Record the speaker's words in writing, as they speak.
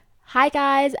Hi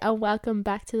guys, and welcome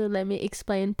back to the Let Me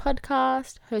Explain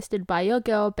podcast, hosted by your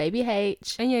girl Baby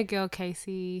H and your girl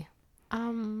Casey.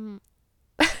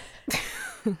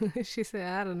 She said,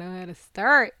 "I don't know how to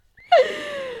start."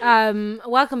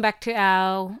 Welcome back to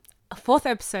our fourth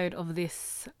episode of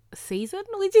this season.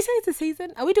 Did you say it's a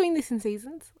season? Are we doing this in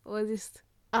seasons or just?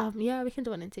 Yeah, we can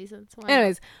do it in seasons.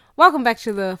 Anyways, welcome back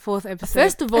to the fourth episode.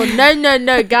 First of all,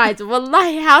 no, guys.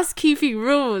 Wallahi, housekeeping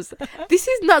rules. This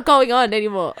is not going on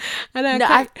anymore.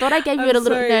 I thought I gave you a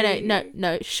little.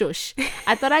 No, shush.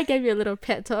 I thought I gave you a little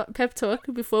pep talk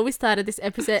before we started this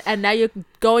episode, and now you're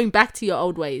going back to your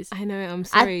old ways. I know. I'm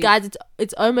sorry, guys.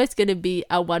 It's almost gonna be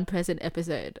a one-person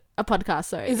episode, a podcast.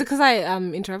 Sorry. Is it because I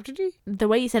interrupted you? The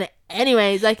way you said it.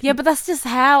 Anyways, like yeah, but that's just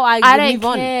how I don't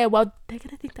move care. on. Well, they're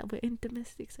gonna think that we're in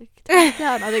domestic, so take it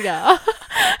down. I think.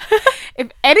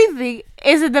 If anything,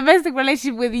 it's a domestic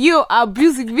relationship with you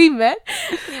abusing me, man.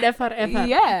 Never ever.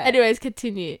 Yeah. Anyways,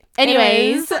 continue.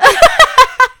 Anyways.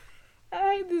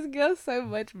 I hate this girl so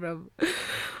much, bro.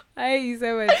 I hate you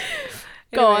so much.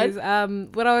 Go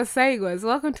on. What I was saying was,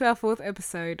 welcome to our fourth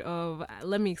episode of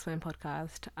Let Me Explain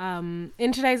podcast.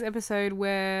 In today's episode,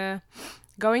 we're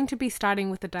going to be starting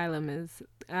with the dilemmas.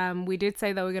 We did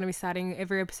say that we're going to be starting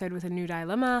every episode with a new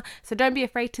dilemma, so don't be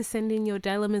afraid to send in your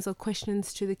dilemmas or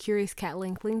questions to the Curious Cat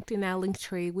link linked in our link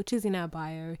tree, which is in our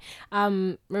bio.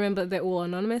 Remember, they're all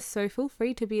anonymous, so feel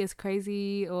free to be as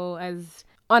crazy or as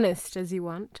honest as you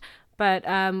want. But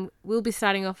we'll be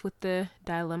starting off with the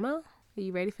dilemma. Are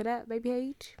you ready for that, Baby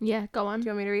H? Yeah, go on. Do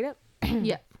you want me to read it?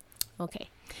 Yeah. Okay.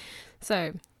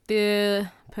 So, the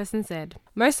person said,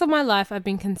 "Most of my life I've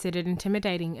been considered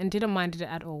intimidating and didn't mind it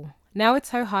at all. Now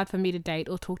it's so hard for me to date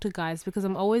or talk to guys because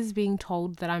I'm always being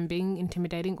told that I'm being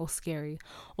intimidating or scary.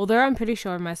 Although I'm pretty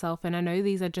sure of myself and I know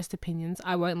these are just opinions,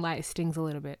 I won't lie, it stings a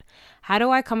little bit. How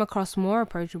do I come across more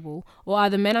approachable, or are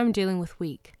the men I'm dealing with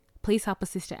weak? Please help a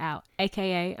sister out.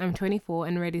 AKA, I'm 24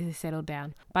 and ready to settle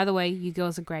down. By the way, you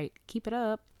girls are great. Keep it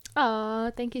up."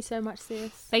 Oh, thank you so much,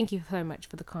 sis. Thank you so much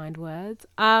for the kind words.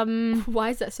 Why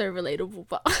is that so relatable?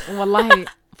 But Wallahi,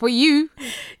 for you.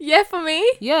 Yeah, for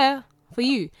me. Yeah, for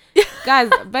you. Guys,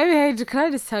 Baby H, can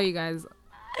I just tell you guys,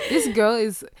 this girl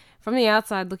is, from the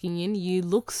outside looking in, you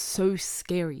look so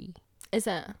scary. Is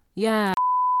it? Yeah.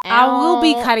 Ow. I will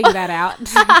be cutting that out.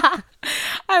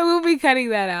 I will be cutting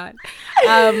that out.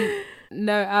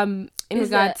 In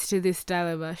regards to this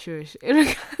dilemma, shush. In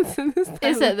regards to this dilemma.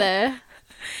 Is it there?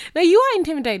 No, you are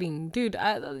intimidating, dude.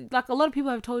 Like, a lot of people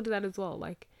have told you that as well.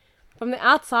 Like, from the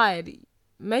outside,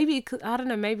 maybe, I don't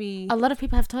know, maybe... A lot of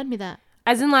people have told me that.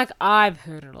 As in, like, I've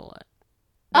heard it a lot.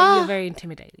 That you're very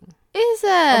intimidating. Is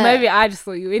it? Or maybe I just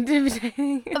thought you were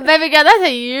intimidating. Baby girl, that's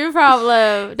a you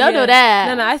problem. Don't do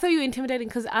that. No, I thought you were intimidating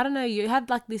because, I don't know, you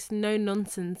had, like, this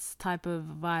no-nonsense type of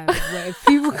vibe where if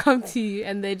people come to you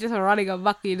and they're just running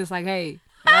amok, you're just like, hey,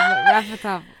 wrap it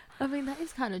up. I mean, that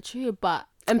is kind of true, but...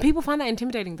 And people find that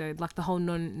intimidating, though. Like, the whole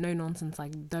no-nonsense,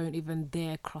 like, don't even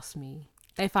dare cross me.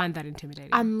 They find that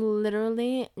intimidating. I'm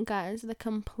literally, guys, the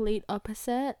complete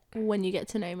opposite when you get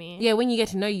to know me. Yeah, when you get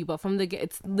to know you, but from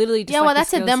it's literally just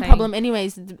that's a them problem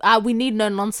anyways. We need no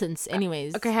nonsense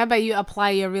anyways. Okay, how about you apply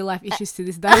your real life issues to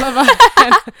this dilemma?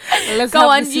 Let's go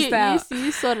on,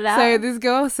 you sort it out. So this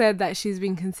girl said that she's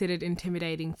been considered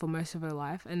intimidating for most of her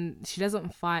life and she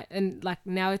doesn't fight, and like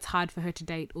now it's hard for her to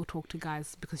date or talk to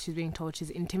guys because she's being told she's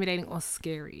intimidating or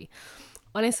scary.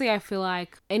 Honestly, I feel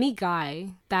like any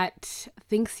guy that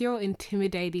thinks you're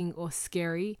intimidating or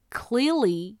scary,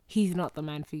 clearly he's not the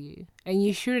man for you. And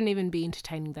you shouldn't even be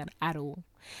entertaining that at all.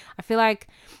 I feel like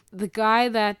the guy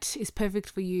that is perfect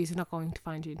for you is not going to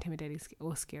find you intimidating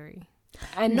or scary.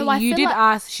 And no, she did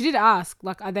ask,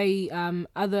 like, are they,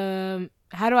 how do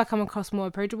I come across more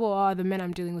approachable, or are the men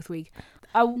I'm dealing with weak?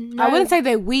 I wouldn't say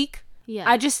they're weak. Yeah.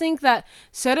 I just think that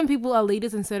certain people are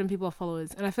leaders and certain people are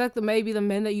followers. And I feel like that maybe the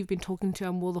men that you've been talking to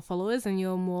are more the followers and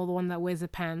you're more the one that wears the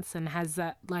pants and has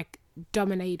that like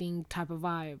dominating type of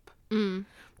vibe.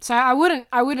 So I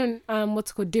wouldn't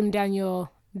dim down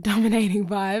your dominating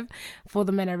vibe for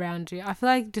the men around you. I feel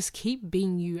like just keep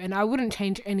being you, and I wouldn't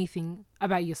change anything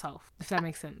about yourself, if that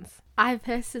makes sense. I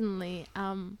personally,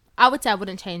 I would say I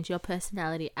wouldn't change your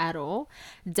personality at all.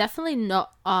 Definitely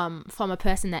not from a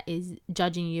person that is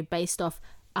judging you based off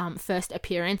first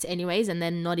appearance anyways, and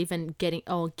then not even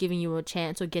giving you a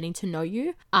chance or getting to know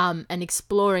you and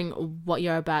exploring what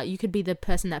you're about. You could be the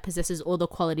person that possesses all the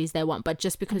qualities they want, but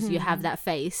just because you have that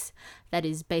face that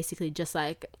is basically just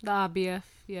like the RBF,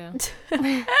 yeah.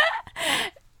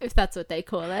 If that's what they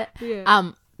call it,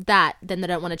 yeah. then they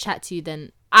don't want to chat to you,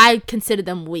 then I consider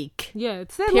them weak. Yeah,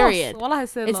 it's their Period. loss. Wallah,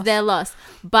 it's It's their loss.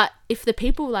 But if the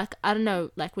people, like, I don't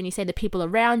know, like when you say the people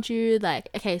around you, like,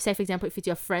 okay, say for example, if it's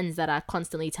your friends that are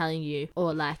constantly telling you,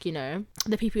 or like, you know,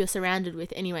 the people you're surrounded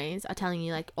with anyways are telling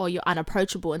you like, oh, you're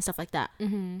unapproachable and stuff like that.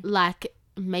 Like,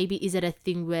 maybe is it a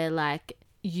thing where like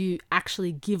you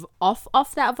actually give off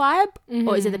that vibe,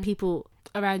 or is it the people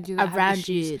around you that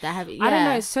have yeah. I don't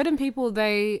know, certain people,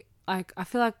 they like, I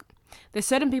feel like there's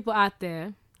certain people out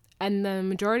there, and the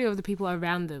majority of the people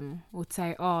around them would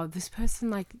say, oh, this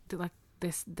person like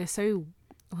they're so,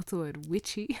 what's the word,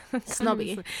 witchy,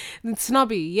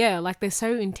 snobby, yeah, like they're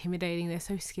so intimidating, they're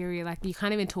so scary, like you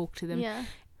can't even talk to them. Yeah.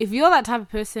 If you're that type of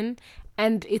person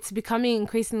and it's becoming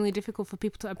increasingly difficult for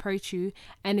people to approach you,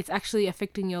 and it's actually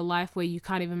affecting your life where you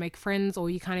can't even make friends, or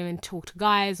you can't even talk to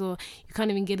guys, or you can't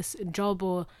even get a job,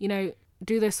 or, you know,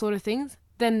 do those sort of things,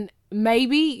 then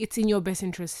maybe it's in your best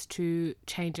interest to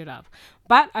change it up.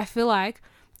 But I feel like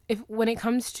when it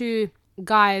comes to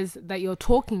guys that you're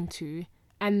talking to,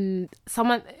 and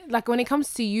someone, like when it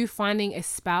comes to you finding a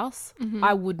spouse,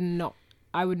 I would not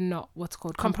what's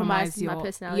called compromise your my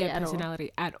personality,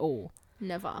 personality at all.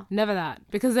 Never that,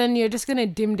 because then you're just going to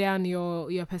dim down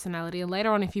your personality, and later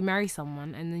on if you marry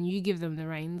someone and then you give them the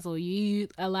reins, or you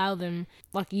allow them,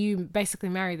 like you basically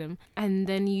marry them, and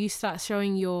then you start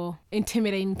showing your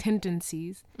intimidating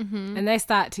tendencies, and they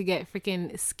start to get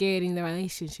freaking scared in the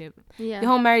relationship, the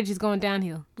whole marriage is going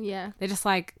downhill. They're just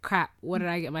like, crap, what did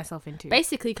I get myself into?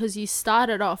 Basically, because you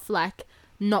started off like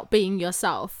not being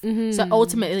yourself, so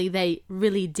ultimately they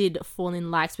really did fall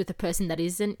in likes with a person that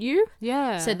isn't you.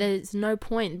 So there's no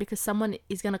point, because someone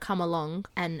is going to come along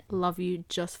and love you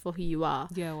just for who you are.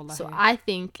 So I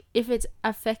think if it's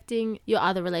affecting your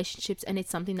other relationships, and it's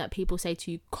something that people say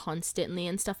to you constantly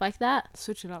and stuff like that,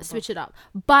 switch it up.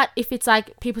 But if it's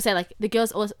like, people say, like the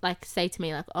girls always like say to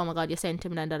me like, oh my god, you're so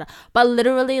intimidating, but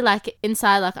literally like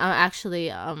inside, like I'm actually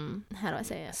how do I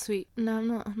say it, sweet. No,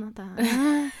 I'm not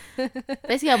that.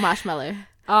 Basically a marshmallow.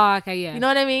 Oh, okay, yeah. You know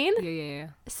what I mean?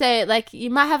 Yeah. So like you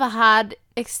might have a hard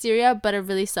exterior but a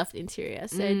really soft interior.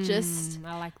 So just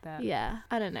I like that. Yeah,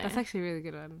 I don't know. That's actually a really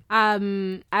good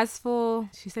one. As for,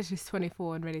 she said she's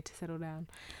 24 and ready to settle down.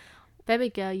 Baby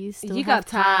girl, you got have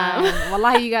time.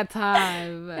 Wallahi, you got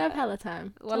time. You have hella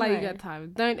time. Wallahi, you got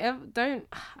time. Don't,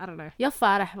 I don't know. Your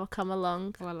father will come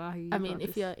along. Wallahi. I mean,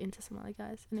 if you're into Somali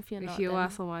guys, and if you're not, if you are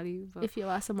Somali, if you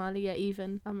are Somali, yeah,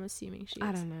 even I'm assuming she is.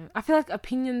 I don't know. I feel like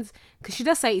opinions, because she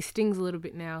does say it stings a little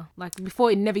bit now. Like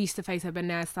before, it never used to face her, but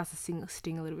now it starts to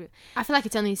sting a little bit. I feel like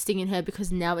it's only stinging her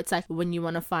because now it's like when you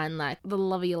want to find like the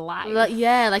love of your life. Like,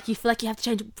 yeah, like you feel like you have to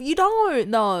change. You don't.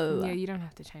 No. Yeah, you don't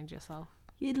have to change yourself.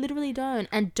 You literally don't.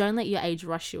 And don't let your age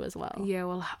rush you as well. Yeah,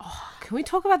 well, can we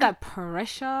talk about that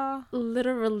pressure?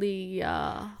 Literally,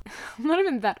 I'm not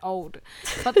even that old.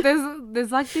 But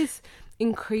there's like this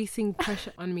increasing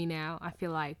pressure on me now. I feel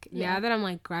like now that I'm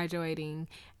like graduating,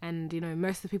 and you know,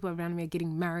 most of the people around me are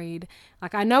getting married,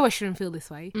 like I know I shouldn't feel this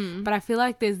way, but I feel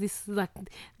like there's this like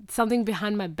something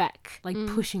behind my back like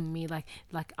pushing me, like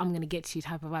I'm gonna get you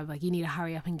type of vibe, like you need to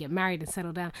hurry up and get married and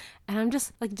settle down. And I'm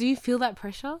just like, do you feel that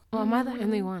pressure, or am I the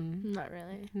only one? Not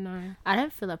really. No, I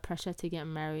don't feel the pressure to get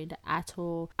married at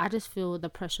all. I just feel the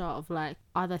pressure of like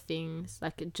other things,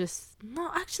 like it just,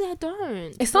 no, actually I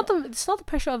don't. It's not the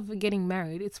pressure of getting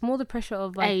married, it's more the pressure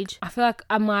of like age. I feel like,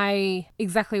 am I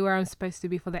exactly where I'm supposed to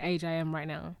be for the age I am right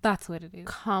now? That's what it is.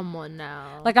 Come on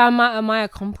now. Like, am I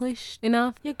accomplished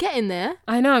enough? You're getting there.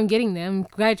 I know I'm getting there. I'm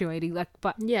graduating. Like,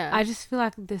 but yeah, I just feel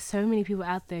like there's so many people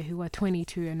out there who are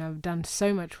 22 and have done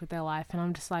so much with their life, and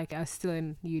I'm just like, I'm still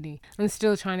in uni. I'm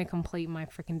still trying to complete my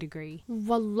freaking degree.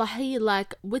 Wallahi,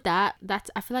 like with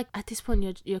that's I feel like at this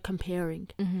point you're comparing,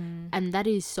 and that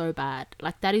is so bad.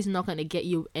 Like that is not going to get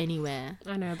you anywhere.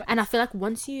 I know, but and I feel like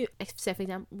once you, say for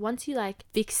example, once you like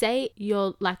fixate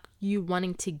you're like you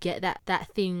wanting to get that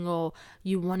thing, or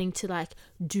you wanting to like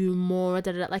do more,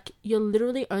 like you're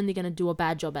literally only gonna do a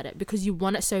bad job at it because you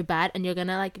want it so bad, and you're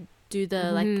gonna like do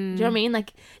the like, do you know what I mean?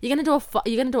 Like you're gonna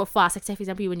do a fast. Like say for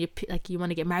example, when you like you want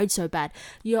to get married so bad,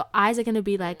 your eyes are gonna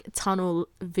be like tunnel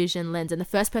vision lens, and the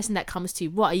first person that comes to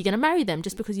you, what are you gonna marry them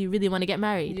just because you really want to get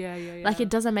married? Yeah. Like it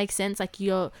doesn't make sense. Like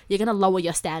you're gonna lower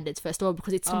your standards first of all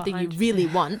because it's something you 100%. really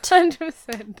want,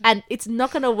 100%, and it's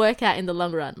not gonna work out in the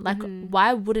long run. Like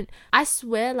why wouldn't, I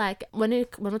swear, like when we're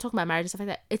talking about marriage and stuff like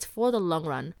that, it's for the long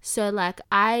run. So like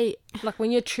like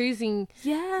when you're choosing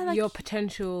like, your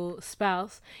potential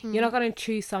spouse, you're not going to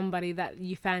choose somebody that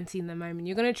you fancy in the moment.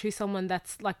 You're going to choose someone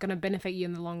that's like going to benefit you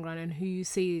in the long run, and who you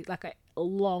see like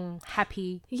long,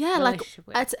 happy Yeah, like relationship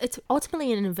with. it's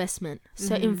ultimately an investment.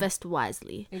 So invest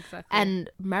wisely. Exactly. And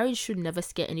marriage should never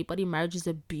scare anybody. Marriage is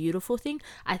a beautiful thing.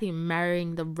 I think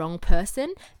marrying the wrong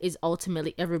person is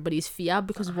ultimately everybody's fear,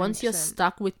 because once you're 100%.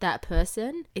 stuck with that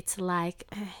person, it's like,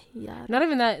 yeah. Not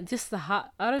even that, just the heart.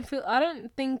 I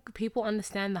don't think people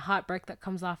understand the heartbreak that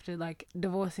comes after like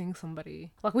divorcing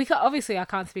somebody. Like obviously I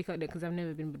can't speak on it because I've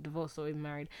never been divorced or even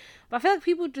married, but I feel like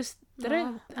people just they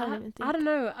don't. I don't even think. I don't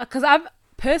know, because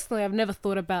I've never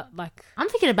thought about like. I'm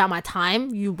thinking about my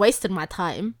time. You wasted my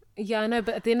time. Yeah, I know,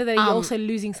 but at the end of the day, you're also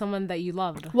losing someone that you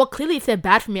loved. Well, clearly, if they're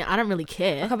bad for me, I don't really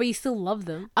care. Okay, but you still love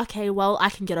them. Okay, well, I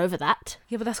can get over that.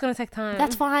 Yeah, but that's gonna take time.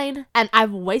 That's fine. And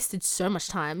I've wasted so much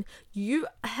time.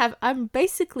 I'm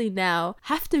basically now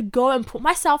have to go and put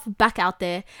myself back out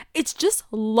there. It's just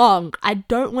long. I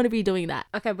don't want to be doing that.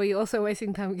 Okay, but you're also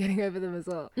wasting time getting over them as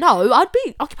well. No, I'd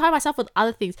be occupying myself with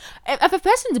other things. If a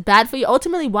person's bad for you,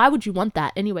 ultimately, why would you want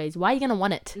that anyways? Why are you going to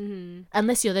want it?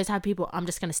 Unless you're those type of people, I'm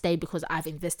just going to stay because I've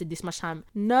invested this much time.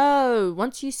 No,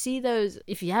 once you see those,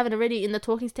 if you haven't already in the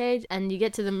talking stage and you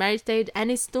get to the marriage stage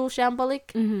and it's still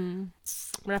shambolic,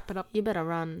 Wrap it up. you better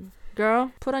run.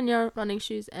 Girl, put on your running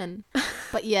shoes and...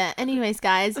 But yeah, anyways,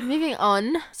 guys, moving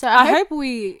on. So I hope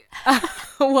we...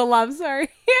 well, I'm sorry.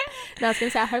 No, I was going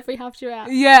to say, I hope we helped you out.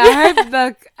 Yeah, I hope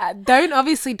don't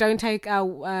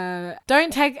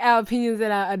take our opinions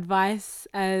and our advice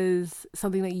as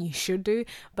something that you should do,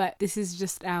 but this is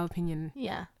just our opinion.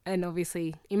 Yeah, And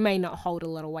obviously it may not hold a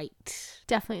lot of weight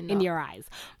definitely not. in your eyes,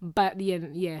 but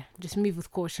yeah, just move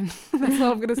with caution. That's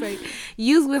all I'm gonna say.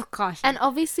 Use with caution. And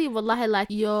obviously, wallahi, like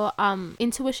your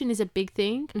intuition is a big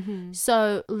thing.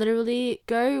 So literally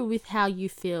go with how you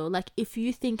feel. Like if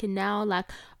you think now, like,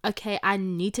 okay, I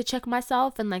need to check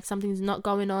myself and like something's not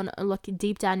going on, like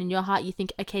deep down in your heart you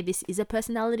think, okay, this is a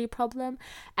personality problem.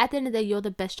 At the end of the day, you're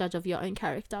the best judge of your own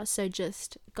character. So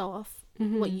just go off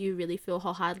what you really feel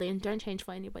wholeheartedly and don't change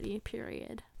for anybody,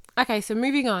 period. Okay, so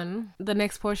moving on, the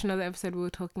next portion of the episode we were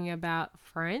talking about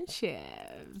friendships.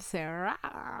 Sarah.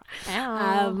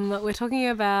 We're talking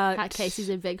about... That Casey's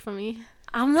a beg for me.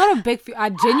 I'm not a big for you. I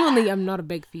genuinely am not a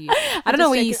big for you. I don't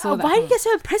know where you saw that. Why do you get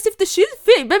so impressed if the shoes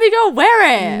fit? Baby girl,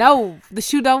 wear it. No, the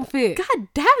shoe don't fit. God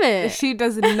damn The it. shoe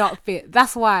does not fit.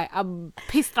 That's why I'm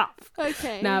pissed off.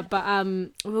 Okay. No, but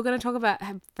we're gonna talk about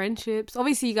friendships.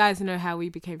 Obviously, you guys know how we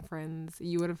became friends.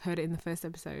 You would have heard it in the first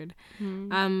episode.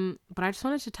 But I just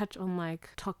wanted to touch on like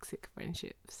toxic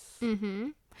friendships.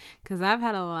 Because I've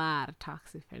had a lot of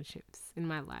toxic friendships in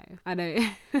my life. I know.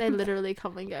 They literally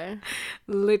come and go.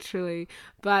 Literally.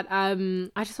 But I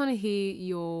just want to hear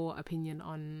your opinion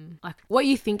on like what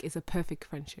you think is a perfect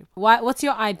friendship. What's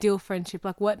your ideal friendship?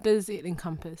 Like what does it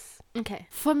encompass? Okay.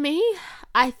 For me,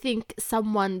 I think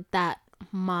someone that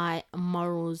my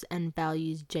morals and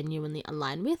values genuinely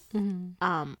align with.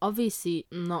 Obviously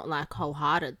not like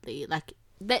wholeheartedly. Like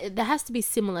there has to be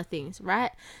similar things,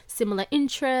 right? Similar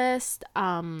interest,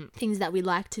 things that we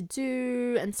like to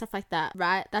do and stuff like that,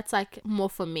 right? That's like more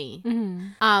for me.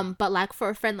 But like for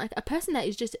a friend, like a person that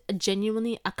is just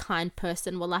genuinely a kind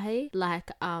person, wallahi,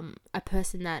 like a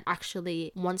person that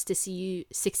actually wants to see you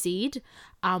succeed,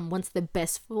 wants the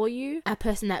best for you, a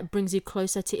person that brings you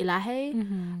closer to Ilahi,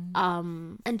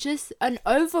 and just an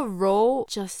overall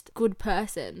just good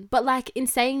person. But like in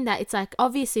saying that, it's like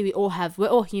obviously we're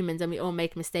all humans and we all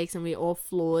make mistakes and we're all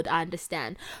flawed, I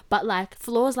understand, but like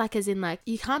flaws, like as in like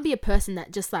you can't be a person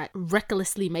that just like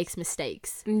recklessly makes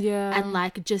mistakes and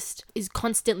like just is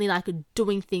constantly like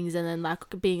doing things and then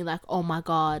like being like, oh my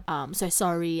god, so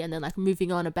sorry, and then like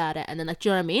moving on about it, and then like, do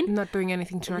you know what I mean? Not doing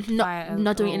anything to rectify it.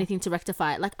 Not doing anything to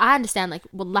rectify it. Like I understand, like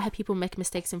wallahi, people make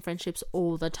mistakes in friendships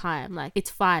all the time. Like it's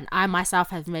fine. I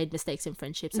myself have made mistakes in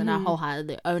friendships and I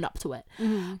wholeheartedly own up to it.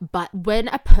 But when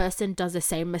a person does the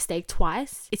same mistake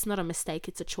twice, it's not a mistake,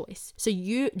 it's a choice. So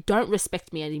you don't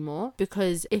respect me anymore,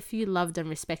 because if you loved and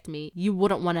respect me, you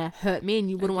wouldn't want to hurt me and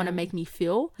you wouldn't want to make me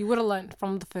feel. You would have learned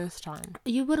from the first time.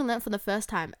 You would have learned from the first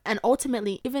time. And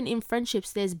ultimately, even in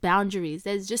friendships, there's boundaries.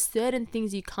 There's just certain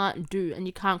things you can't do and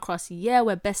you can't cross. Yeah,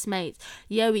 we're best mates.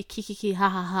 Yeah, we kiki ha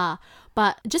ha ha.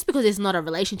 But just because it's not a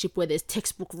relationship where there's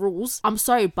textbook rules, I'm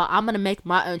sorry, but I'm going to make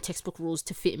my own textbook rules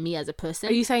to fit me as a person.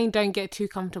 Are you saying don't get too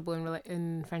comfortable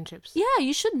in friendships? Yeah,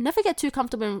 you should never get too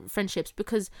comfortable in friendships,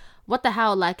 because what the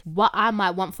hell, like what I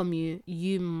might want from you,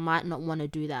 you might not want to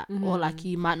do that, or like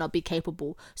you might not be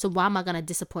capable. So why am I going to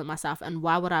disappoint myself, and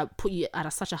why would I put you at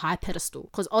such a high pedestal?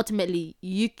 Because ultimately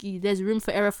there's room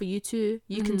for error for you too.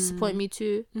 You can disappoint me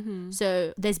too.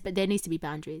 So there needs to be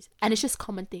boundaries, and it's just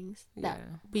common things that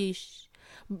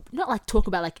not like talk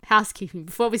about like housekeeping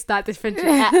before we start this friendship.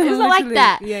 It's not like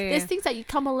that. There's things that you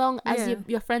come along as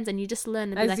your friends and you just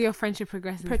learn and as like, your friendship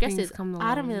progresses. Things come along,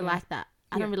 I don't really like that.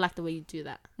 I don't really like the way you do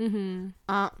that.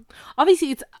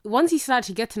 Obviously, it's once you start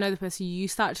to get to know the person, you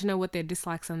start to know what their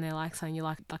dislikes and their likes are, and you're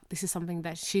like this is something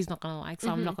that she's not gonna like, so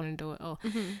I'm not gonna do it.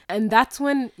 And that's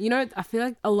when, you know, I feel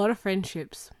like a lot of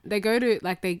friendships, they go to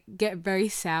like, they get very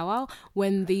sour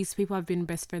when these people have been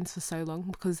best friends for so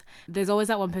long, because there's always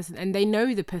that one person and they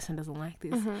know the person doesn't like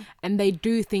this, and they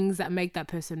do things that make that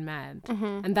person mad,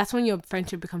 and that's when your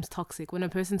friendship becomes toxic, when a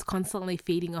person's constantly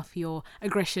feeding off your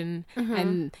aggression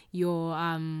and your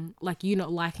like you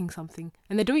not liking something,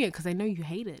 and they're doing it because they know you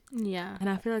hate it. And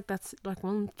I feel like that's like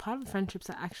one part of friendships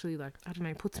that actually, like, I don't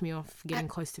know, puts me off getting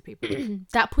close to people.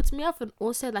 That puts me off. And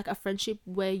also like a friendship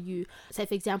where you say,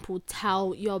 for example,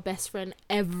 tell your best friend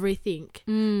everything.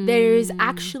 There is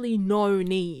actually no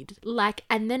need, like,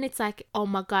 and then it's like, oh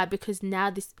my god, because now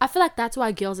this, I feel like that's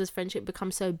why girls' friendship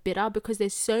becomes so bitter, because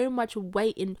there's so much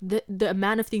weight in the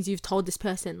amount of things you've told this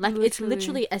person. Like it's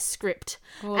literally a script.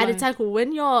 And it's like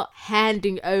when you're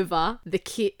handing over the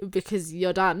kit because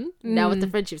you're done now with the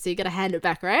friendship, so you gotta hand it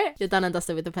back, right? You're done and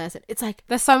dusted with the person. It's like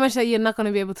there's so much that you're not going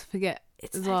to be able to forget.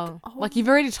 It's as like, well. oh. Like, you've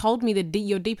already told me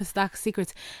your deepest, darkest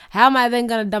secrets. How am I then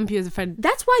going to dump you as a friend?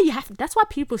 That's why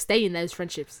people stay in those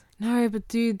friendships. No, but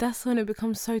dude, that's when it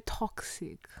becomes so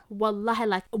toxic. Wallahi,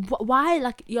 like, why?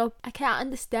 Like, I can't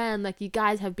understand. Like, you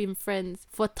guys have been friends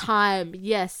for time,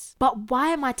 yes. But why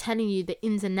am I telling you the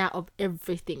ins and outs of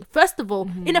everything? First of all,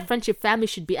 in a friendship, family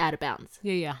should be out of bounds.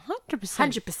 Yeah. 100%.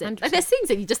 100%. Like, there's things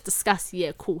that you just discuss,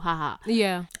 yeah, cool, haha.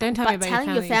 Yeah, don't tell me about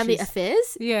telling your family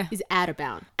affairs is out of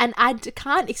bounds. And I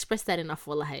can't express that enough,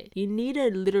 wallahi. You need to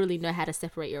literally know how to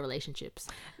separate your relationships.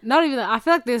 Not even that. I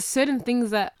feel like there's certain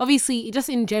things that, obviously, just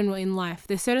in general in life,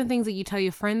 there's certain things that you tell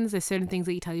your friends, there's certain things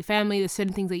that you tell your family, there's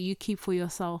certain things that you keep for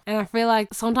yourself. And I feel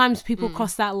like sometimes people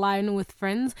cross that line with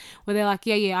friends where they're like,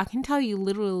 yeah, I can tell you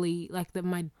literally like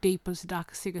my deepest,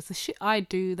 darkest secrets, the shit I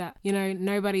do that, you know,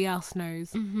 nobody else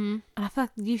knows. And I feel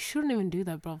like you shouldn't even do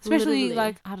that, bro. Especially literally.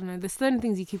 Like, I don't know, there's certain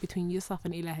things you keep between yourself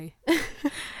and Ilahi.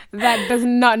 That does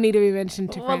not need to be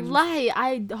mentioned to friends. Wallahi,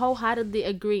 I wholeheartedly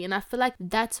agree. And I feel like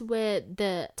that's where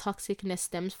the toxicness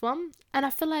stems from. And I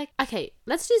feel like, okay,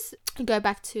 let's just go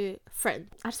back to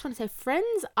friends. I just want to say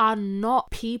friends are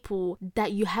not people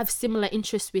that you have similar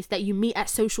interests with, that you meet at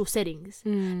social settings.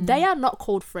 They are not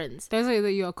called friends. Those are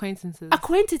your acquaintances.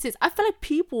 I feel like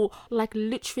people like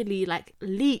literally like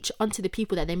leech onto the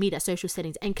people that they meet at social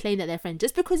settings and claim that they're friends.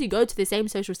 Just because you go to the same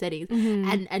social settings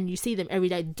and you see them every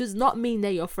day does not mean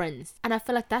they're your friends. And I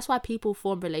feel like that's why people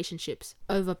form relationships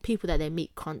over people that they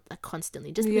meet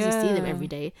constantly. Just because you see them every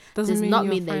day does not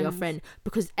mean they're your friend.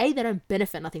 Because A, they don't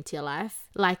benefit nothing to your life.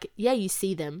 Like, yeah, you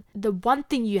see them. The one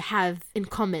thing you have in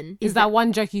common is that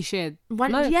one joke you shared.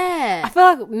 Yeah. I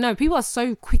feel like, people are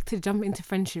so quick to jump into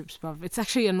friendships, bruv. It's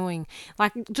actually annoying.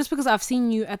 Like, just because I've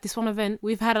seen you at this one event,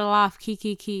 we've had a laugh,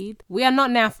 kiki. We are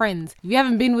not now friends. You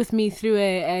haven't been with me through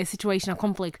a situation of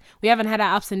conflict. We haven't had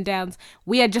our ups and downs.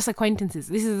 We are just acquaintances.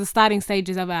 This is the starting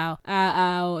stages of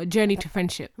our journey to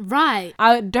friendship. Right.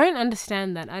 I don't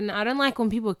understand that. And I don't like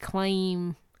when people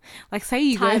claim, like, say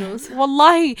you titles.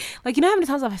 Wallahi, like, you know how many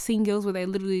times I've seen girls where they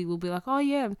literally will be like, oh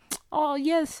yeah,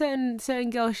 certain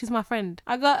girl, she's my friend.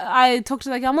 I talked to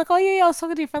that girl, I'm like, oh yeah, I was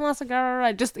talking to your friend last week,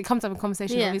 right. Just, it comes up in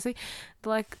conversation, obviously. But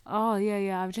like, oh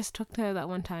yeah, I've just talked to her that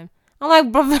one time. I'm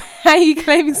like, bro, how are you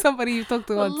claiming somebody you've talked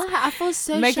to once? Wallahi, I feel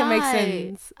so Make shy. it make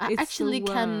sense. I actually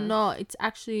cannot. It's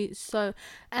actually so...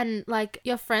 And, like,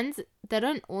 your friends, they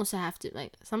don't also have to...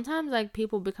 Like, sometimes, like,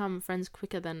 people become friends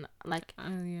quicker than, like... Like,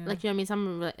 you know what I mean?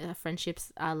 Some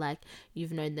friendships are, like,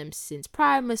 you've known them since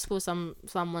primary school. Some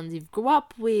ones you've grew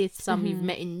up with. Some you've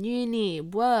met in uni,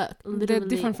 work. Literally. They're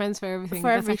different friends for everything.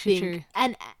 That's actually true.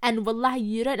 And wallahi,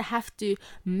 you don't have to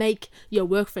make your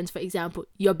work friends, for example,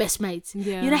 your best mates.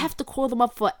 Yeah. You don't have to call them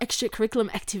up for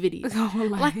extracurricular activities. Oh,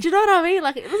 like, do you know what I mean?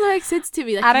 Like, it doesn't make sense to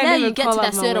me. Like, I don't now even you get call to up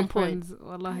that my certain work point. friends,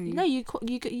 wallahi. No, you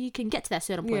can get to that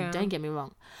certain point. Yeah. Don't get me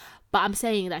wrong. But I'm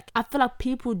saying, like, I feel like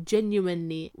people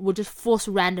genuinely will just force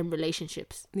random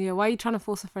relationships. Yeah, why are you trying to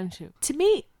force a friendship? To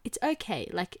me, it's okay.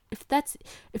 Like,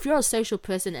 if you're a social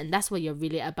person and that's what you're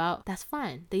really about, that's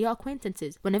fine. They're your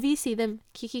acquaintances. Whenever you see them,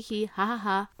 kiki, ha ha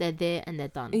ha, they're there and they're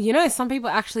done. You know, some people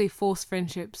actually force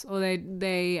friendships, or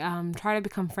they try to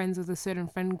become friends with a certain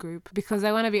friend group because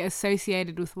they want to be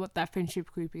associated with what that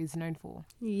friendship group is known for.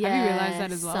 Yes, have you realized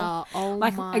that as well? Oh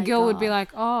like, my a girl God. would be like,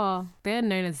 oh, they're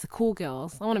known as the cool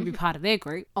girls, I want to be part of their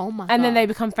group. Oh my And God. then they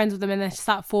become friends with them and they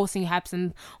start forcing haps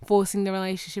and forcing the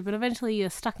relationship, and eventually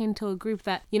you're stuck into a group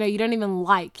that you know, you don't even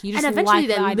like. You just and eventually like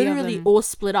the they're idea of literally them. all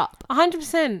split up.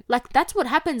 100%. Like, that's what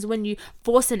happens when you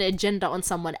force an agenda on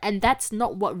someone, and that's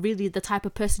not what really the type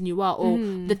of person you are, or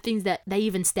the things that they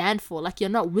even stand for. Like, you're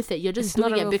not with it. You're just It's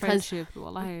doing not a it real because friendship.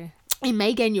 Wallahi. it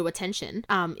may gain you attention.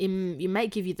 It may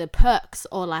give you the perks,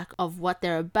 or like of what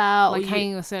they're about. Like or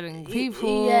hanging with certain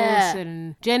people, Yeah.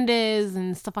 certain genders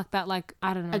and stuff like that. Like,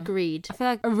 I don't know. Agreed. I feel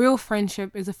like a real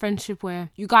friendship is a friendship where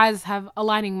you guys have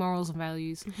aligning morals and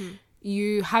values.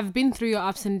 You have been through your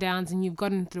ups and downs and you've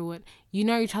gotten through it. You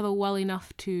know each other well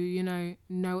enough to, you know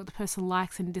what the person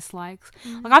likes and dislikes.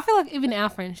 Like, I feel like even our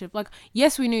friendship, like,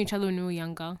 yes, we knew each other when we were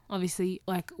younger. Obviously,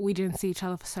 like, we didn't see each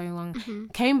other for so long.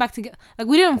 Came back together. Like,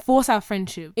 we didn't force our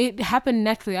friendship. It happened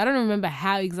naturally. I don't remember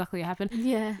how exactly it happened.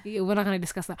 Yeah. We're not going to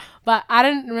discuss that. But I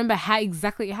don't remember how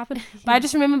exactly it happened. But I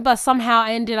just remember somehow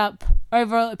I ended up,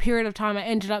 over a period of time, I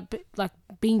ended up, like,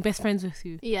 being best friends with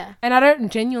you. Yeah. And I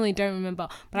genuinely don't remember,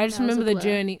 but I just That was remember a the blur.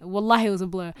 journey. Wallahi, it was a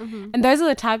blur. And those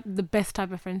are the best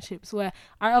type of friendships where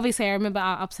I remember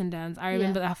our ups and downs. I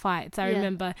remember our fights. I Yeah.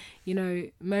 remember,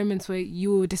 moments where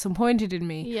you were disappointed in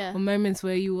me. Yeah. Or moments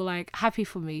where you were like happy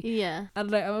for me. Yeah. I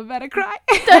don't know, I'm about to cry.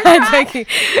 I'm joking.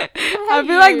 I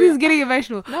feel like this is getting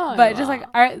emotional. No, but you just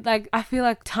are. I feel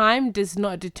like time does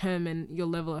not determine your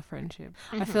level of friendship.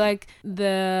 I feel like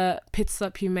the pit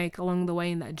stop you make along the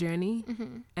way in that journey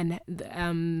and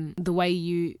the way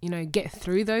you get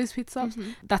through those pit stops,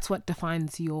 that's what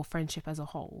defines your friendship as a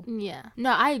whole. Yeah.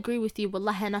 No, I agree with you,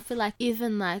 wallahi, and I feel like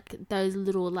even like those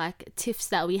little like tiffs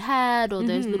that we had, or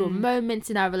those little moments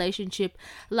in our relationship,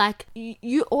 like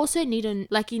you also need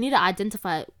to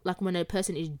identify like when a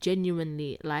person is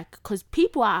genuinely like, because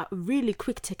people are really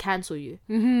quick to cancel you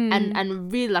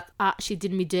and really like, she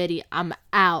did me dirty, I'm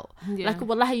out. Yeah. Like,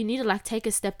 wallahi, you need to like take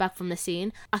a step back from the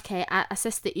scene. Okay, I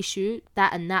assess the issue,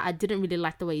 that and that. I didn't really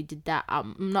like the way you did that.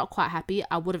 I'm not quite happy.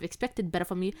 I would have expected better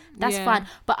from you. That's fine.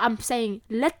 But I'm saying,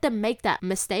 let them make that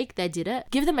mistake. They did it.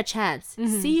 Give them a chance.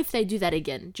 See if they do that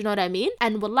again. Do you know what I mean?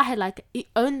 And wallahi, like, it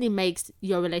only makes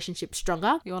your relationship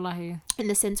stronger. Wallahi. In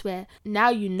the sense where now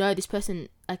you know this person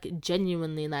like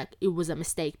genuinely like it was a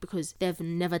mistake, because they've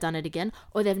never done it again,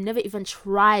 or they've never even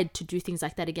tried to do things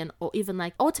like that again, or even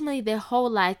like ultimately their whole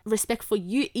like respect for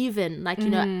you, even like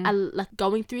like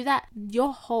going through that,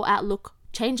 your whole outlook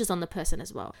changes on the person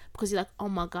as well, because you're like, oh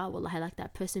my god, wallahi, like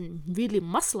that person really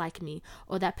must like me,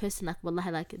 or that person like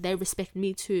wallahi, like they respect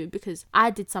me too because I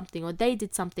did something or they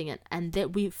did something, and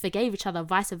that we forgave each other,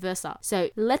 vice versa. So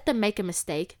let them make a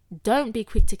mistake. Don't be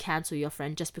quick to cancel your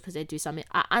friend just because they do something.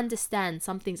 I understand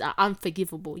some things are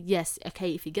unforgivable, yes,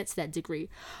 okay, if you get to that degree,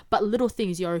 but little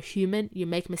things, you're a human, you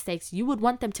make mistakes, you would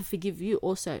want them to forgive you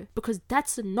also, because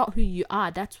that's not who you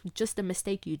are, that's just a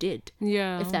mistake you did.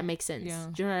 Yeah. If that makes sense. Yeah.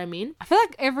 Do you know what I mean? I feel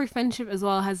like every friendship as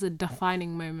well has a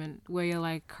defining moment where you're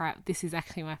like, crap, this is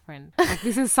actually my friend. Like,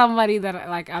 this is somebody that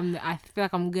like I feel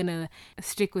like I'm gonna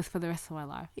stick with for the rest of my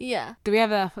life. Yeah. Do we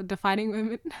have a defining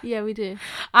moment? Yeah, we do.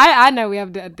 I know we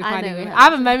have a defining we moment. have. I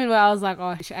have a moment where I was like,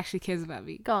 oh, she actually cares about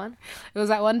me. Go on. It was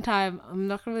like one time, I'm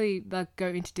not gonna really like go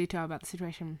into detail about the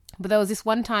situation, but there was this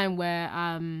one time where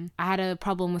I had a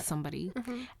problem with somebody,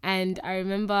 and I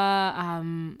remember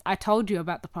I told you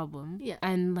about the problem, Yeah.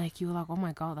 and like you were like, oh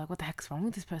my god, like what the heck's wrong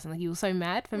with this person? Like, you were so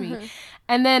mad for me.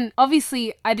 And then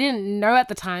obviously I didn't know at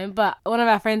the time, but one of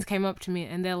our friends came up to me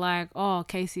and they're like, oh,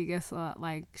 Casey, guess what?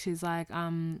 Like, she's like,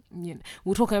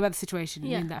 we're talking about the situation,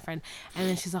 me and that friend, and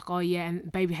then she's like, oh yeah,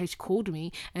 and Baby H called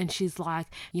me and she's like,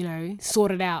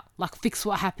 sort it out, like fix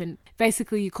what happened.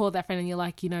 Basically, you called that friend and you're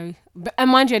like, and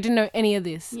mind you, I didn't know any of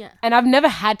this. Yeah. And I've never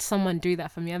had someone do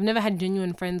that for me. I've never had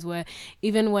genuine friends where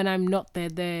even when I'm not there,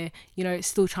 they're,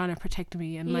 still trying to protect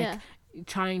me and like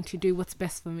trying to do what's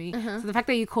best for me. So the fact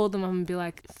that you called them up and be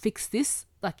like, fix this,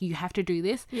 like you have to do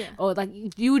this, or like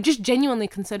you were just genuinely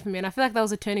concerned for me, and I feel like that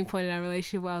was a turning point in our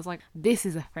relationship where I was like, this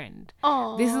is a friend.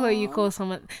 Oh, this is what you call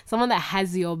someone that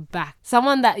has your back,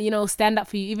 someone that stand up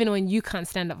for you even when you can't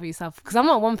stand up for yourself, because I'm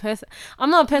not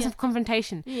a person of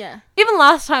confrontation. Even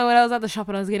last time when I was at the shop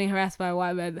and I was getting harassed by a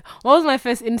white man, what was my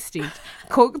first instinct?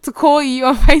 To call you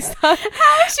on FaceTime.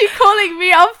 How is she calling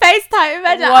me on FaceTime?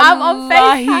 Imagine I'm on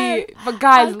FaceTime. But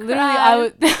guys, literally,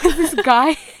 this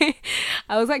guy,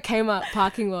 I was like, came up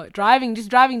parking lot, just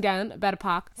driving down about to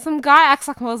park. Some guy acts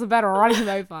like I was about to run him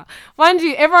over. Mind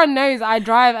you, everyone knows I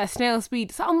drive at snail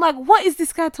speed. So I'm like, what is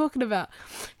this guy talking about?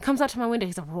 Comes out to my window.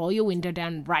 He's like, roll your window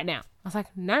down right now. I was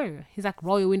like, no. He's like,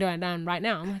 roll your window down right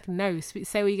now. I'm like, no,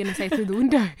 say what you're going to say through the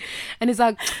window. And he's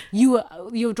like,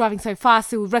 you're driving so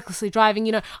fast, you were recklessly driving,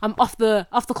 you know, I'm off the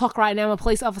clock right now, I'm a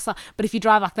police officer, but if you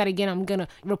drive like that again, I'm going to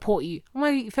report you. I'm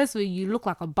like, first of all, you look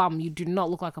like a bum. You do not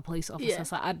look like a police officer. Yeah.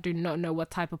 So I do not know what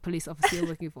type of police officer you're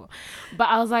looking for. But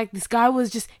I was like, this guy was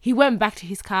just, he went back to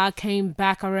his car, came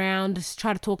back around, just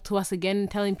tried to talk to us again,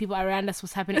 telling people around us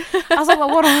what's happening. I was like, well,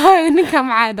 what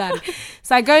are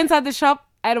So I go inside the shop,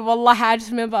 and wallahi, I just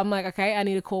remember, I'm like, okay, I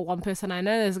need to call one person I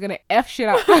know that's going to F shit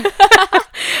up.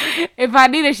 If I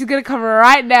need her, she's going to come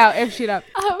right now, F shit up.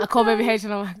 I call Baby H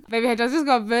and I'm like, Baby H, I just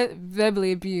got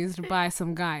verbally abused by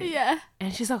some guy. Yeah.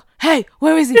 And she's like, hey,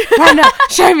 where is he? Right now,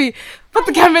 show me. Put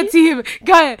the camera to him.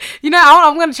 Go. You know,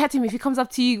 I'm going to chat to him. If he comes up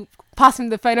to you, pass him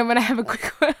the phone. I'm gonna have a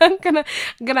quick word. I'm gonna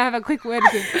have a quick word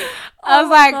with him. I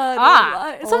was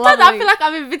like, sometimes I feel like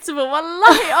I'm invincible.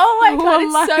 Wallahi, oh my god,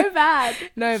 Wallahi. it's so bad.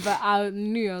 No, but I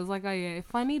knew. I was like, oh yeah,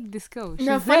 if I need this girl, she's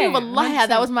No, funny, there. wallahi, 100%.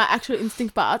 that was my actual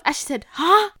instinct. But I actually said,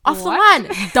 huh? Off the What?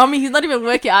 line, dummy. He's not even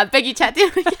working. I beg you, chat to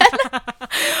him again.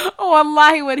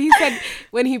 Wallahi,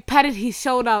 when he patted his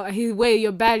shoulder, where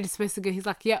your badge is supposed to go, he's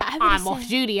like, yeah, I'm off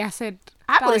duty. I said,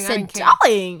 I would have "Darling, said, don't care."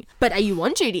 darling. But are you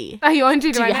on duty? Are you on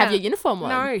duty? Do right you have now? your uniform on?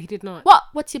 No, he did not. What?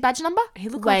 What's your badge number? He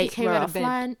looked like he came we're out of bed.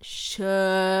 offline.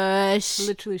 Shush.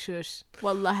 Literally shush.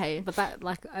 Wallahi. But that,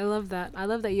 like, I love that. I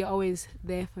love that you're always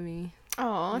there for me.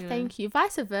 Oh, Yeah. thank you.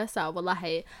 Vice versa.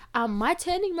 Wallahi. My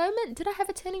turning moment. Did I have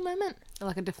a turning moment?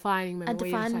 Like a defining moment where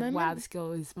you're just defining like, wow, moment? this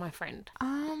girl is my friend.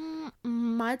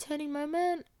 My turning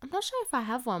moment. I'm not sure if I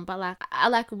have one, but like, I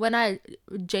like when I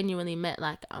genuinely met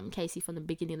like Casey from the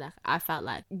beginning. Like, I felt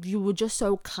like you were just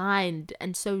so kind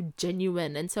and so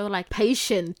genuine and so like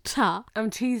patient. I'm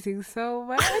teasing so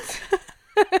much.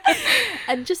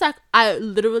 And just like I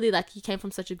literally like you came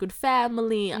from such a good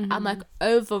family. I'm like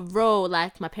overall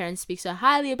like my parents speak so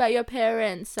highly about your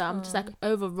parents, so I'm just like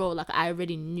overall like I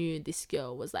already knew this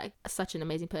girl was like such an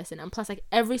amazing person. And plus like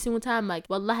every single time like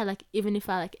wallahi, like even if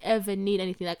I like ever need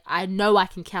anything, like I know I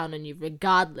can count on you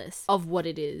regardless of what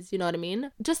it is, you know what I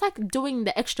mean? Just like doing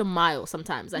the extra mile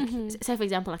sometimes, like say for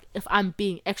example, like if I'm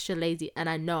being extra lazy and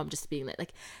I know I'm just being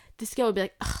like this girl would be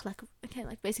like, ugh, like, okay,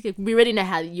 like basically we already know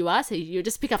how you are, so you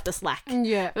just pick up the slack.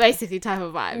 Yeah. Basically type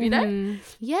of vibe, you know?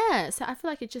 Yeah, so I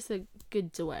feel like it's just a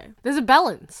good duo. There's a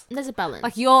balance. There's a balance.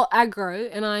 Like you're aggro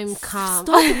and I'm calm.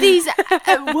 Stop these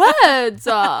words.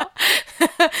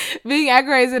 Being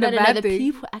aggro isn't a No, bad the thing.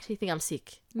 people actually think I'm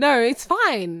sick. No, it's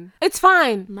fine. It's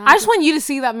fine. No, I just want you to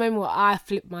see that moment where I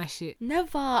flip my shit.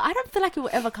 Never. I don't feel like it will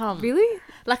ever come. Really?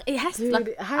 Like it has Dude, to.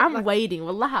 Like I'm waiting.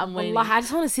 Wallahi, I'm waiting. Wallahi, I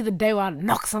just want to see the day where I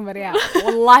knock somebody out.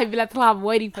 Wallahi, that's why I'm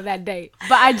waiting for that day.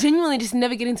 But I genuinely just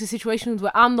never get into situations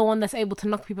where I'm the one that's able to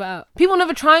knock people out. People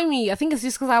never try me. I think it's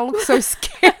just because I look so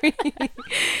scary.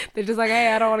 They're just like,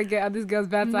 hey, I don't want to get on this girl's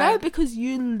bad No, side. because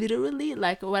you literally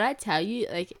like when I tell you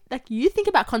like you think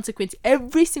about consequence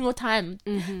every single time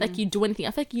like you do anything.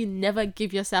 I feel like you never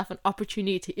give yourself an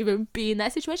opportunity to even be in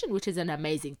that situation, which is an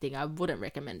amazing thing. I wouldn't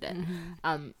recommend it.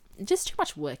 Just too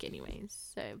much work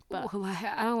anyways. So but Well,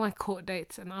 I don't like court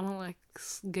dates and I don't like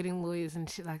getting lawyers and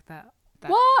shit like that.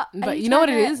 what? But you know what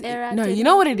it is? No, you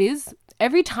know what it is?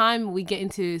 Every time we get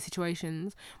into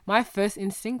situations, my first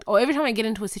instinct, or every time I get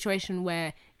into a situation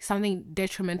where something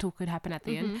detrimental could happen at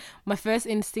the end, my first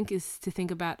instinct is to think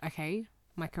about, okay,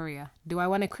 my career. Do I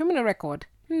want a criminal record?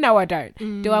 No, I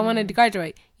don't. Do I want to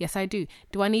graduate? Yes, I do.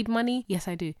 Do I need money? Yes,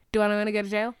 I do. Do I want to go to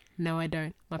jail? No, I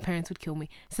don't. My parents would kill me.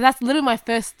 So that's literally my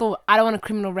first thought. I don't want a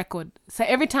criminal record. So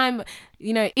every time,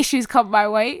 you know, issues come my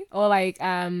way or like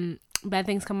bad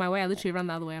things come my way, I literally run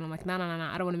the other way and I'm like, no,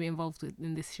 I don't want to be involved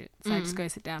in this shit. So I just go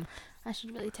sit down. I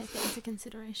should really take that into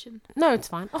consideration. No, it's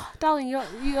fine. Oh, darling, you're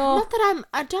Not that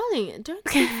I'm darling, don't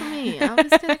speak for me. I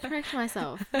was gonna correct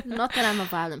myself. Not that I'm a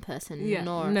violent person,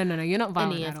 nor no, you're not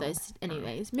violent any at of all. those.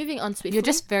 Anyways, moving on swiftly. You're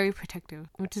just very protective,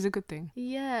 which is a good thing.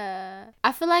 Yeah.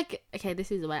 I feel like, okay,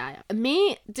 this is the way I am.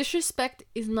 Me, disrespect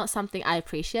is not something I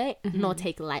appreciate nor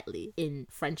take lightly in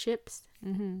friendships.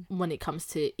 When it comes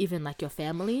to even like your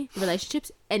family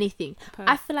relationships, anything.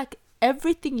 I feel like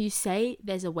everything you say,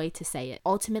 there's a way to say it.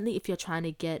 Ultimately, if you're trying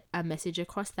to get a message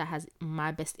across that has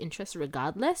my best interest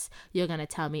regardless, you're going to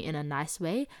tell me in a nice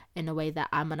way, in a way that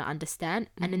I'm going to understand,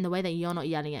 and in the way that you're not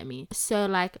yelling at me. So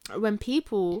like when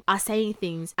people are saying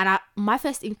things and my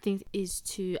first instinct is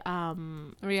to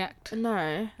React.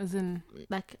 no, As in,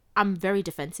 like I'm very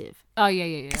defensive. Oh,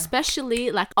 yeah.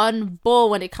 Especially like on ball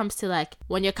when it comes to like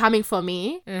when you're coming for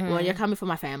me, when you're coming for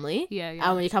my family, Yeah.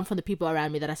 and when you come from the people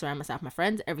around me that I surround myself, my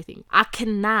friends, everything. I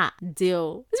cannot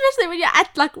deal, especially when you're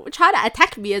like trying to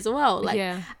attack me as well. Like,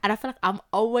 Yeah. and I feel like I'm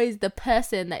always the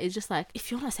person that is just like,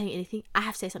 if you're not saying anything, I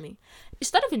have to say something.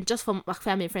 It's not even just for like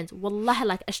family and friends. Wallahi,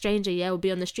 like a stranger, will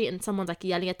be on the street and someone's like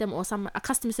yelling at them, or a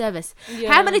customer service.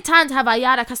 Yeah. How many times have I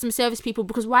yelled at customer service people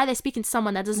because why are they speaking to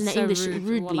someone that doesn't know So English rude.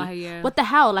 rudely? Wallahi, yeah. What the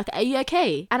hell? Like, are you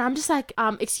okay? And I'm just like,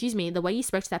 excuse me, the way you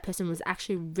spoke to that person was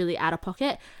actually really out of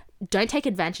pocket. Don't take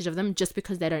advantage of them just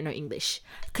because they don't know English,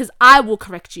 because I will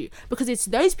correct you, because it's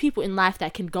those people in life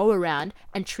that can go around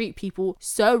and treat people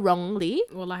so wrongly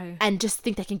Wallahi. and just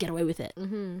think they can get away with it.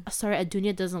 Sorry,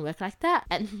 Adunia doesn't work like that,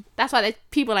 and that's why there's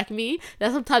people like me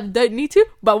that sometimes don't need to,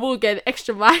 but will get an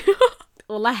extra mile.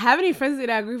 Wallahi, how many friends in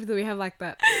our group do we have like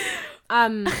that?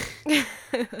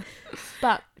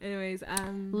 But anyways,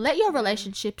 let your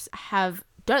relationships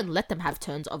don't let them have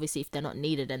turns, obviously, if they're not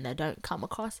needed and they don't come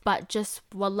across, but just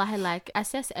wallahi, like,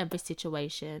 assess every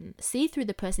situation, see through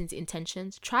the person's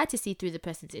intentions, try to see through the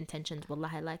person's intentions.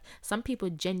 Wallahi, like, some people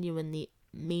genuinely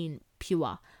mean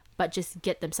pure, but just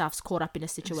get themselves caught up in a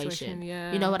situation.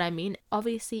 Yeah. You know what I mean?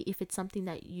 Obviously, if it's something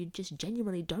that you just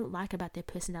genuinely don't like about their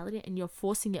personality and you're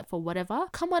forcing it for whatever,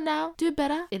 come on now, do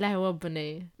better. Ilahi wa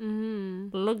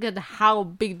bunay. Look at how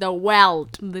big the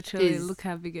world Literally, is. look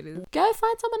how big it is. Go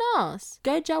find someone else.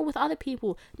 Go gel with other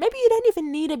people. Maybe you don't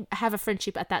even need to have a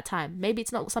friendship at that time. Maybe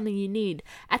it's not something you need.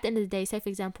 At the end of the day, say for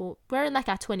example, we're in like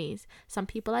our 20s. Some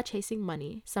people are chasing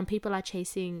money. Some people are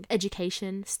chasing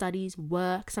education, studies,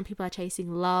 work. Some people are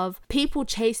chasing love. People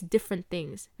chase different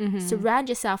things. Surround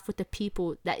yourself with the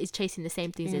people that is chasing the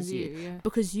same things as you. Yeah.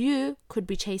 Because you could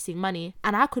be chasing money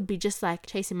and I could be just like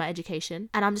chasing my education,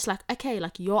 and I'm just like, okay,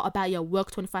 like you're about your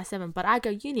work 24/7, but I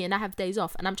go uni and I have days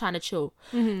off and I'm trying to chill.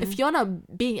 If you're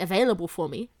not being available for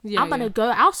me, I'm gonna go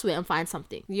elsewhere and find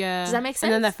something. Yeah. Does that make sense?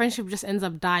 And then that friendship just ends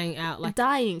up dying out, like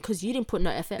dying because you didn't put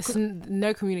no effort. it's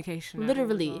no communication.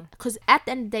 Literally, because at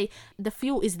the end of the day, the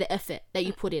fuel is the effort that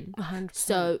you put in. 100%.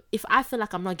 So if I feel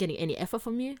like I'm not getting any effort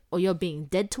from you, or you're being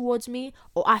dead towards me,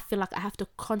 or I feel like I have to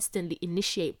constantly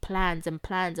initiate plans,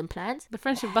 The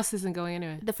friendship bus isn't going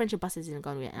anywhere. the friendship bus isn't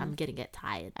going to, and I'm getting get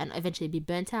tired and eventually be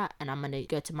burnt out, and I'm gonna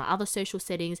go to my other social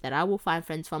settings that I will find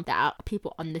friends from that are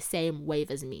people on the same wave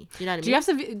as me. You know what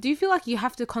I mean? Do you feel like you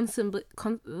have to constantly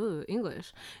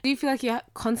English? Do you feel like you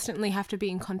constantly have to be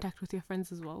in contact with your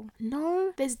friends as well?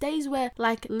 No, there's days where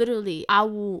like literally I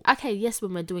will, okay, yes,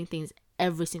 when we're doing things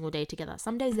every single day together,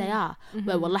 some days they are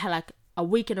where wallahi, like a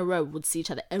week in a row would see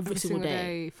each other every single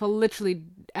day for literally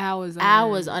hours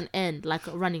on end, like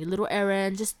running little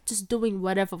errands, just doing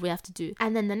whatever we have to do.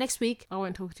 And then the next week I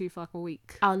won't talk to you for like a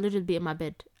week. I'll literally be in my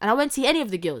bed and I won't see any of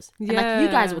the girls. And like you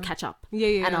guys will catch up.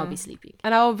 Yeah. And I'll be sleeping.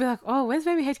 And I'll be like, oh, where's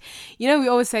baby H? You know, we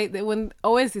always say that when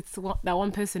always it's that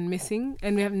one person missing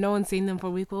and we have no one seen them for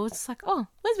a week. We're always just like, oh,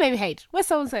 where's baby H? Where's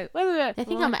so-and-so? They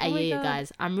think I'm an AU,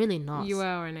 guys. I'm really not. You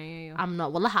are an AU. I'm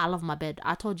not. Wallahi, I love my bed.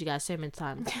 I told you guys so many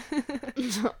times.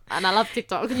 And I love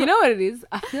TikTok. You know what it is?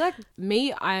 I feel like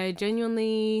me,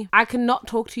 I cannot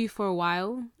talk to you for a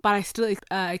while, but I still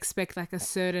expect like a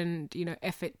certain,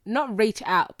 effort. Not reach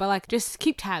out, but like just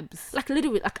keep tabs. Like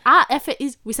literally, like our effort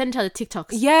is we send each other TikToks.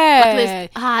 Yeah.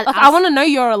 I want to know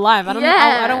you're alive. I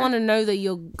don't want to know that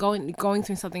you're going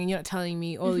through something and you're not telling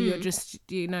me, or you're just,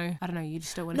 I don't know, you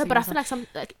just don't want to. No, but I feel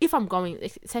like if I'm going,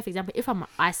 say for example, if I'm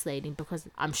isolating because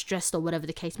I'm stressed or whatever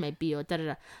the case may be, or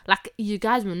like you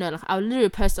guys will know, like I'll literally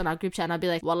post on our group chat and I'll be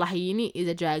like, wallahi, uni is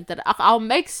a drag. That I'll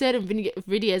make certain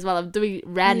videos while I'm doing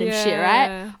random shit,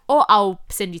 right? Or I'll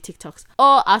send you TikToks,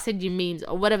 or I'll send you memes,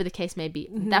 or whatever the case may be.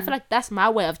 I feel like that's my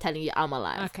way of telling you I'm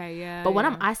alive. Okay, yeah. But when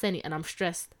I'm isolating and I'm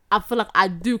stressed, I feel like I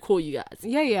do call you guys.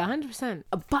 Yeah, 100%.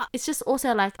 But it's just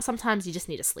also like sometimes you just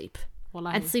need to sleep.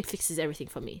 Wallahi. And sleep fixes everything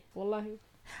for me. Wallahi.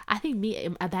 I think me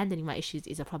abandoning my issues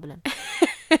is a problem.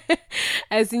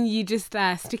 As in you just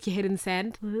stick your head in the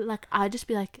sand? Like I'll just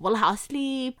be like, well, I'll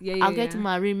sleep. I'll go to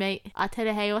my roommate. I'll tell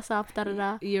her, hey, what's up? Da da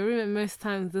da. Your roommate most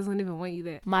times doesn't even want you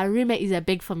there. My roommate is a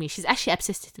big for me. She's actually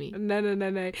obsessed with me.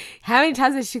 No. How many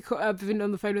times has she been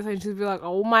on the phone with her and she'll be like,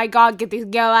 oh my god, get this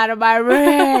girl out of my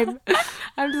room.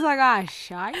 I'm just like,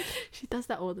 shy. She does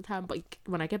that all the time. But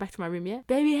when I get back to my room,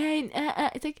 baby, hey,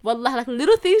 it's like, wallah, like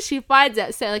little things she finds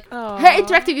out. So like her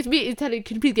interacting with me is telling,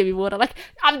 can you please give me water? Like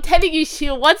I'm telling you, she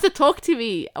wants to talk to me.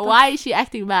 Why is she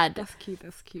acting mad? That's cute.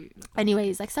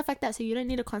 Anyways, like stuff like that. So you don't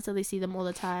need to constantly see them all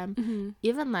the time.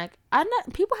 Even like I know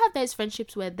people have those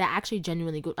friendships where they're actually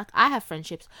genuinely good. Like I have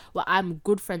friendships where I'm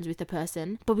good friends with a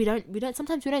person, but we don't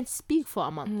sometimes we don't speak for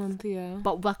a month. Yeah.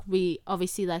 But like we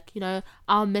obviously like, you know,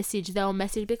 they'll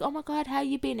message like, oh my god, how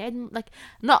you been? Like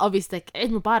not obviously like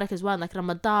Eid Mubarak as well, like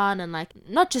Ramadan, and like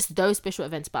not just those special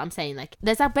events, but I'm saying like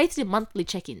there's like basically monthly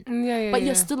check-in. But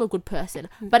you're still a good person.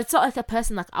 But it's not like a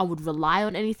person like I would rely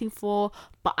on anything for,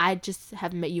 but I just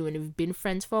have met you and we've been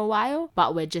friends for a while,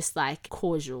 but we're just like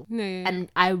cordial. And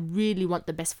I really want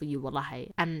the best for you,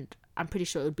 wallahi. And I'm pretty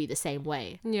sure it would be the same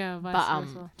way. Yeah, but do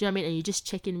you know what I mean? And you just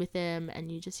check in with them,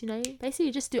 and you just, you know, basically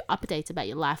you just do updates about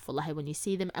your life, wallahi, when you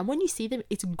see them. And when you see them,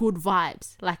 it's good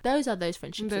vibes. Like those are those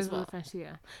friendships as well.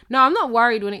 Yeah. No, I'm not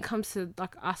worried when it comes to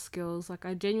like us girls. Like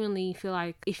I genuinely feel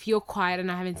like if you're quiet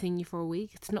and I haven't seen you for a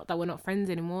week, it's not that we're not friends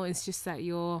anymore. It's just that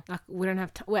you're like, we don't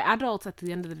have we're adults at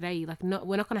the end of the day. Like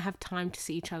we're not gonna have time to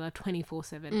see each other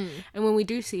 24/7. And when we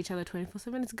do see each other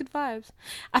 24/7, it's good vibes.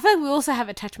 I feel like we also have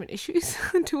attachment issues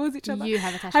towards each other. You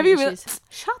have attachment issues.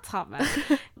 Shut up, man.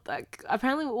 Like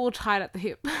apparently we're all tied at the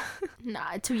hip.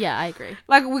 Yeah, I agree.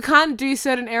 Like we can't do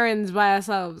certain errands by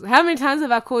ourselves. How many times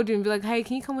have I called you and be like, hey,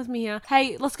 can you come with me here?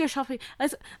 Hey, let's go shopping.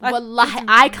 Wallahi,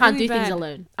 I can't do things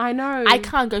alone. I know. I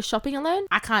can't go shopping alone.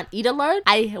 I can't eat alone.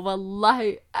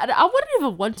 Wallahi, I wouldn't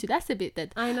even want to. That's a bit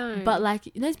dead. I know. But like,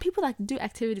 there's people like do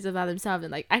activities about themselves,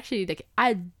 and like actually like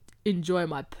I enjoy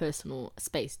my personal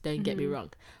space, don't get me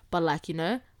wrong, but like, you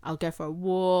know, I'll go for a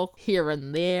walk here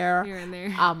and there. Do you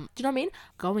know what I mean?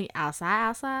 Going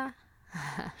outside.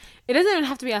 It doesn't even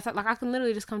have to be outside. Like I can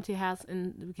literally just come to your house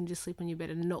and we can just sleep on your bed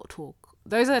and not talk.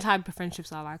 Those are the type of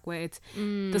friendships I like, where it's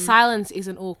the silence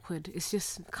isn't awkward. It's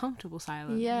just comfortable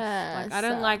silence. Yeah.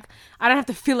 Like I don't have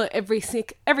to fill it every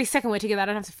second we're together. I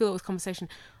don't have to fill it with conversation.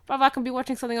 But if I can be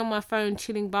watching something on my phone,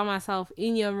 chilling by myself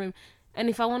in your room, and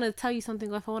if I want to tell you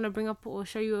something, or if I want to bring up or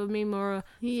show you a meme or a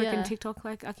freaking TikTok,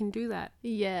 like I can do that.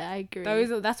 Yeah, I agree.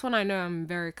 That's when I know I'm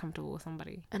very comfortable with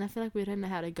somebody. And I feel like we don't know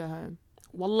how to go home.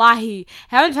 Wallahi,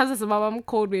 how many times has my mom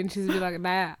called me and she's been like,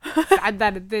 Naya,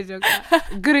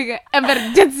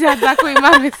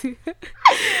 emergency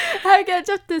I get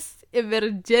just this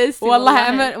emergency.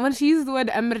 Wallahi, when she uses the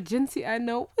word emergency, I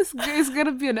know it's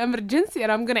gonna be an emergency,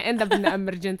 and I'm gonna end up in an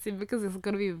emergency because it's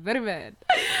gonna be very bad.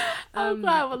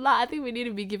 Wallah, I think we need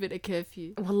to be given a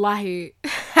curfew. Wallahi,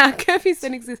 our curfews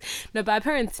don't exist. No, but our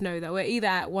parents know that we're either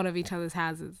at one of each other's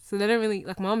houses, so they don't really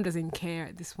like. Mom doesn't care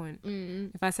at this point.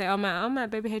 If I say I'm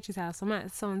at Baby H's house, I'm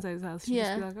at so and so's house, she'll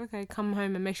just be like, okay, come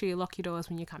home and make sure you lock your doors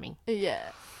when you're coming.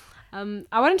 Yeah.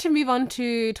 I wanted to move on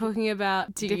to talking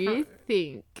about. Do you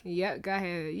think? Yeah, go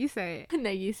ahead. You say it. No,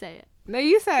 you say it. No,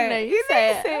 you say it. No, you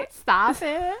say it. Stop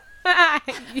it.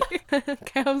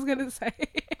 Okay, I was gonna say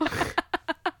it.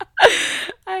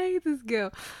 I hate this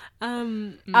girl.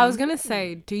 I was gonna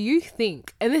say, do you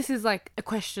think, and this is like a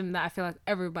question that I feel like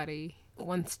everybody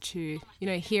wants to, you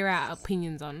know, hear our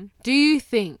opinions on. Do you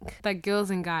think that girls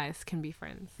and guys can be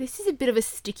friends? This is a bit of a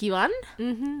sticky one.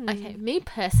 Okay, me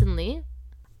personally,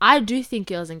 I do think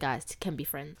girls and guys can be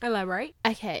friends. Elaborate.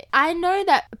 Okay, I know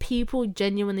that people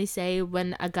genuinely say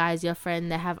when a guy's your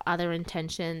friend, they have other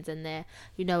intentions and they're,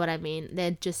 you know what I mean,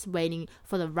 they're just waiting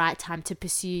for the right time to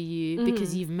pursue you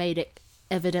because you've made it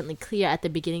evidently clear at the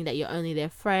beginning that you're only their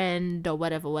friend or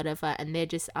whatever, and they're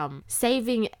just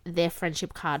saving their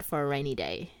friendship card for a rainy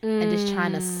day and just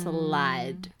trying to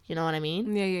slide. You know what I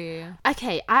mean? Yeah.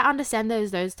 Okay, I understand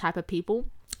those type of people.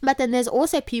 But then there's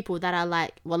also people that are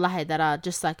like, wallahi, that are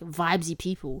just like vibesy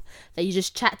people that you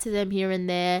just chat to them here and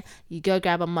there. You go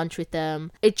grab a munch with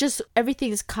them. It just,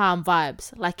 everything's calm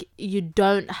vibes. Like you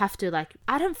don't have to like,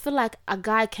 I don't feel like a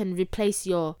guy can replace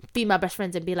your female best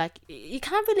friends and be like, you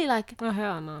can't really like. Oh,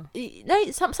 hell no. No,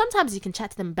 sometimes you can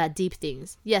chat to them about deep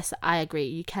things. Yes, I agree.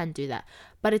 You can do that.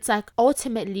 But it's like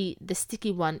ultimately the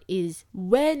sticky one is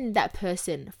when that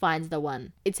person finds the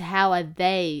one. It's how are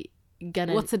they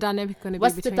gonna, what's the dynamic gonna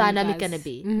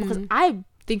be? Because I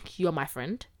think you're my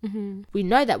friend. We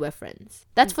know that we're friends.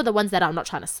 That's for the ones that I'm not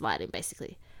trying to slide in,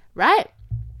 basically, right?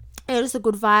 It's a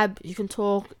good vibe, you can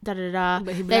talk, But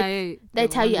they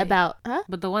tell you about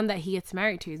but the one that he gets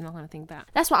married to is not gonna think that.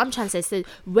 That's what I'm trying to say. So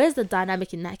where's the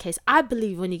dynamic in that case? I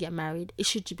believe when you get married, it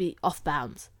should be off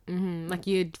bounds. Like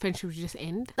your friendship would just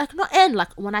end? Like not end,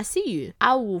 like when I see you,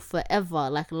 I will forever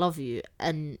like love you,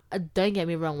 and don't get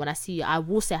me wrong, when I see you I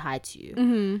will say hi to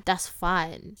you. That's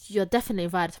fine. You're definitely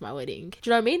invited to my wedding. Do you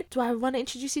know what I mean? Do I want to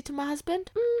introduce you to my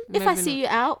husband? If I see you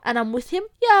out and I'm with him,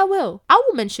 yeah, I will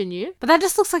mention you. But that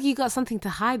just looks like you got something to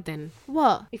hide then.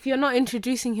 What? If you're not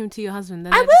introducing him to your husband,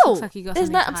 then I that just will. looks like you got There's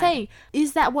something no. to I'm hide. saying,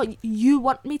 is that what you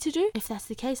want me to do? If that's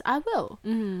the case, I will.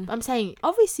 But I'm saying,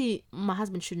 obviously, my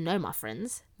husband should know my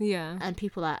friends Yeah. and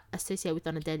people I associate with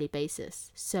on a daily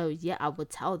basis. So yeah, I would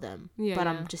tell them. Yeah, but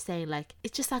yeah. I'm just saying, like,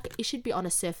 it's just like it should be on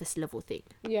a surface level thing.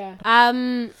 Yeah.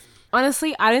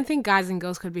 Honestly, I don't think guys and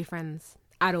girls could be friends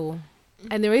at all.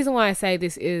 And the reason why I say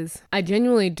this is I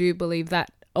genuinely do believe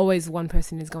that always one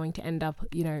person is going to end up,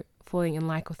 falling in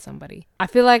like with somebody. I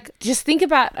feel like just think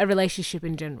about a relationship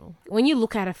in general. When you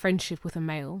look at a friendship with a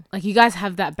male, like you guys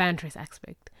have that banterous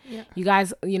aspect. Yeah. You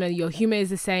guys, your humor is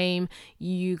the same.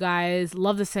 You guys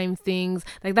love the same things.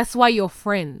 Like that's why you're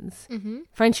friends.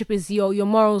 Friendship is your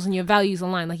morals and your values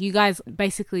align. Like you guys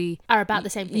basically Are about the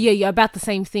same thing. Yeah, you're about the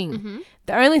same thing.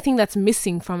 The only thing that's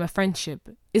missing from a friendship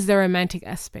is the romantic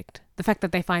aspect. The fact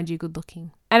that they find you good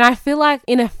looking. And I feel like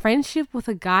in a friendship with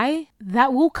a guy,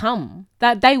 that will come.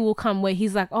 That day will come where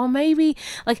he's like, oh, maybe,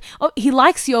 he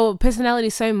likes your personality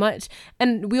so much.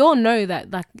 And we all know that,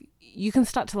 like, you can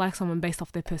start to like someone based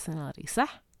off their personality, sah?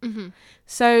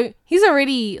 So he's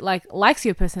already likes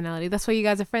your personality. That's why you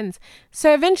guys are friends.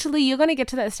 So eventually you're going to get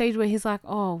to that stage where he's like,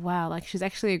 oh, wow, like she's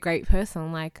actually a great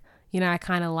person. Like, I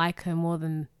kind of like her more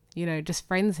than, just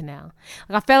friends now.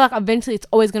 Like I feel like eventually it's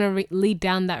always going to lead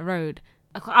down that road.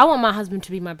 Like, I want my husband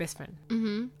to be my best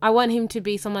friend. I want him to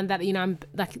be someone that, I'm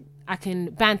like, I can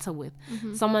banter with.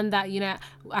 Someone that,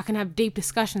 I can have deep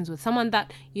discussions with. Someone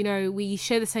that, we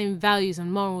share the same values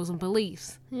and morals and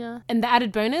beliefs. Yeah. And the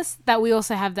added bonus that we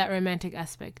also have that romantic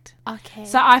aspect. Okay.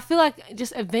 So I feel like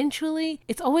just eventually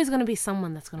it's always going to be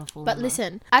someone that's going to fall in But love.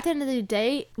 listen, at the end of the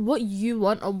day, what you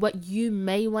want or what you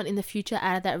may want in the future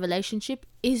out of that relationship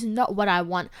is not what I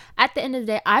want. At the end of the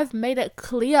day, I've made it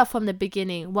clear from the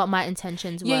beginning what my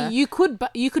intentions were. Yeah, you could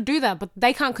do that, but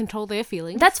they can't control their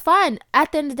feelings. That's fine.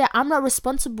 At the end of the day, I'm not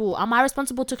responsible. Am I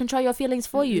responsible to control your feelings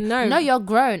for you? No, you're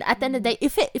grown. At the end of the day,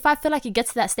 if I feel like it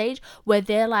gets to that stage where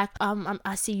they're like,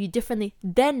 I see you differently,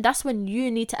 then that's when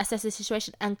you need to assess the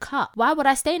situation and cut. Why would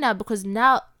I stay now? Because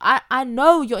now I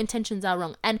know your intentions are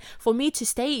wrong, and for me to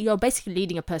stay, you're basically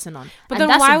leading a person on. But and then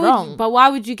that's why wrong. why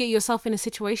would you get yourself in a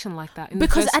situation like that?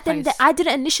 Because at the end of the day, I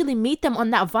didn't initially meet them on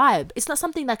that vibe. It's not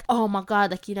something like, oh my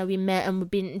god, like, we met and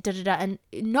we've been da-da-da. And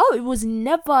no, it was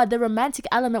never, the romantic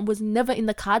element was never in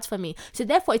the cards for me. So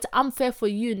therefore, it's unfair for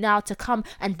you now to come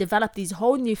and develop these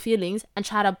whole new feelings and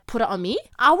try to put it on me.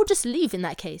 I would just leave in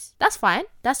that case. That's fine.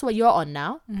 That's what you're on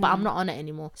now, but I'm not on it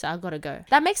anymore. So I gotta go.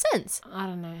 That makes sense. I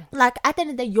don't know. Like, at the end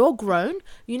of the day, you're grown.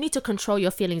 You need to control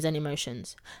your feelings and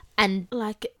emotions. And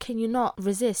like, can you not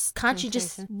resist? Can't you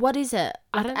just, what is it?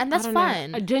 And that's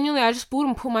fine. I just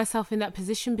wouldn't put myself in that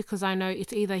position because I know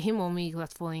it's either him or me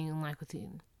that's falling in like with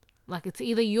him. Like, it's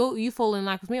either you fall in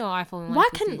like with me or I fall in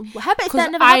like with you. How about if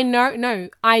that never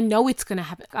I know it's gonna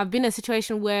happen. I've been in a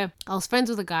situation where I was friends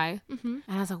with a guy and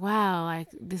I was like, wow, like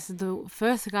this is the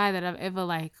first guy that I've ever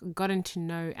like gotten to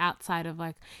know outside of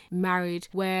like marriage,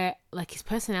 where like his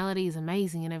personality is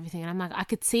amazing and everything, and I'm like, I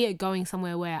could see it going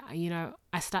somewhere where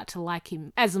I start to like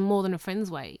him as more than a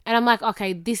friend's way. And I'm like,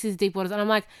 okay, this is deep waters. And I'm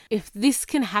like, if this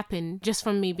can happen just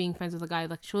from me being friends with a guy,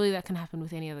 like surely that can happen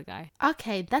with any other guy.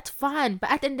 Okay, that's fine.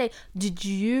 But at the end of the day, did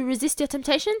you resist your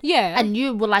temptation? Yeah. And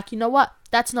you were like, you know what?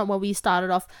 That's not where we started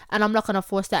off, and I'm not going to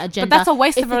force that agenda. But that's a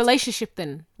waste of a relationship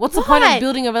then. What's the point of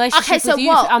building a relationship with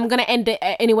you if I'm going to end it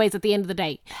anyways at the end of the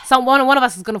day? One of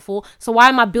us is going to fall. So why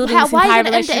am I building this entire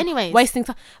relationship? Anyways? Wasting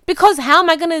time. Because how am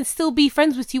I going to still be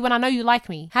friends with you when I know you like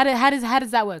me? How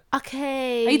does that work?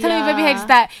 Okay. Are you telling me, baby H,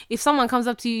 that if someone comes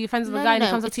up to you, you're friends with a guy and he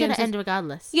comes up to you and it's going to end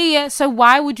regardless. Yeah. So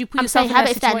why would you put yourself in that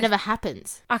situation? How about if that never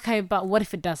happens? Okay, but what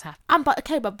if it does happen?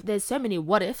 But there's so many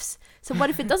what ifs. So what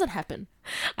if it doesn't happen?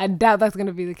 I doubt that's going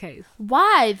to be the case.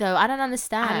 Why though? I don't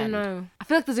understand. I don't know. I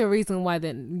feel like there's a reason why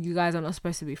then you guys are not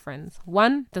supposed to be friends.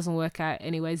 One, doesn't work out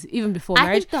anyways, even before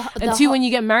marriage. And two, when you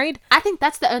get married. I think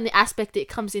that's the only aspect it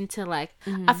comes into. Like,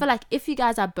 I feel like if you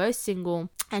guys are both single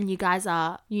and you guys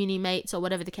are uni mates or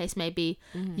whatever the case may be,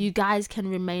 you guys can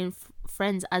remain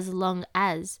friends as long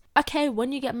as, okay,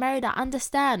 when you get married, I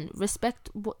understand, respect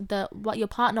what your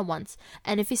partner wants.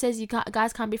 And if he says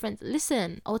guys can't be friends,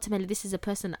 listen, ultimately this is a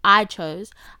person I chose,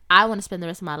 I want to spend the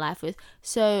rest of my life with,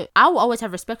 so I will always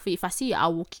have respect for you. If I see you, I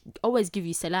will always give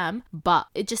you salam, but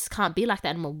it just can't be like that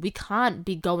anymore. We can't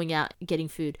be going out getting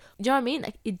food. Do you know what I mean?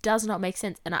 Like, it does not make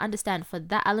sense. And I understand for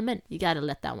that element, you gotta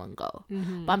let that one go.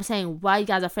 But I'm saying, why you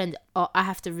guys are friends, I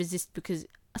have to resist because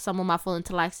someone might fall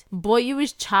into likes. Boy, you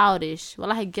is childish.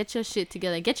 Well, get your shit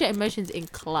together. Get your emotions in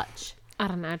clutch. I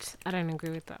don't know. I don't agree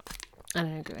with that. I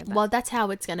don't agree with that. Well, that's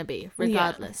how it's gonna be,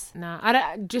 regardless. No,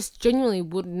 I just genuinely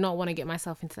would not want to get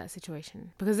myself into that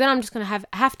situation, because then I'm just gonna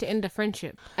have to end a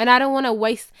friendship, and I don't want to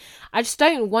waste. I just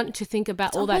don't want to think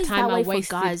about all that time I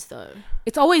wasted. For guys, though,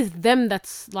 it's always them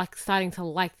that's like starting to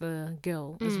like the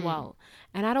girl as well,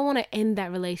 and I don't want to end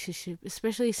that relationship,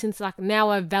 especially since like now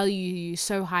I value you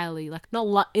so highly, like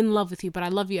not in love with you, but I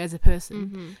love you as a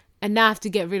person. And now I have to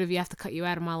get rid of you. I have to cut you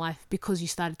out of my life because you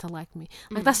started to like me.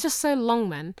 Like, that's just so long,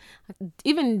 man. Like,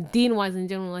 even Dean-wise in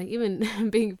general, like,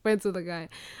 even being friends with a guy.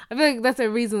 I feel like that's a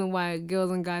reason why girls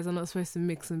and guys are not supposed to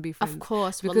mix and be friends. Of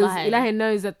course. Because Ilahi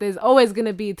knows that there's always going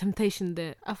to be a temptation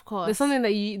there. Of course. There's something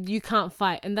that you can't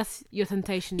fight, and that's your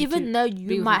temptation. Even though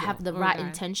you might have the right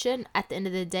intention at the end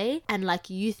of the day, and, like,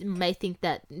 you may think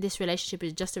that this relationship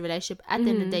is just a relationship, at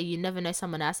the end of the day, you never know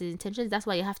someone else's intentions. That's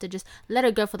why you have to just let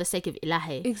it go for the sake of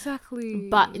Ilahi. Exactly.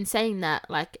 But in saying that,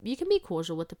 like, you can be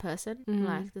cordial with the person.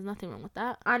 Like, there's nothing wrong with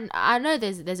that. And I know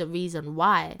there's a reason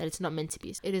why that it's not meant to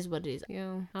be. It is what it is.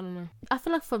 Yeah, I don't know. I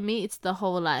feel like for me, it's the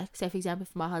whole, like, say for example,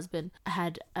 for my husband, I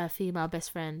had a female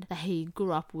best friend that he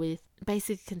grew up with,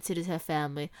 basically considers her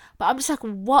family. But I'm just like,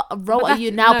 what role are you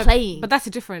now playing? But that's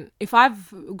different. If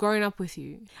I've grown up with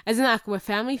you, as in like we're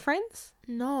family friends?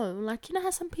 No, like, you know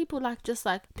how some people like just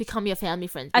like become your family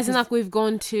friends? As in like we've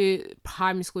gone to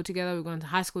primary school together, we've gone to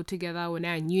high school together, we're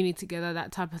now in uni together,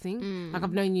 that type of thing. Like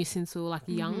I've known you since we were like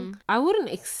young. I wouldn't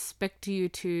expect you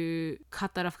to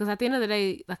cut that off, because at the end of the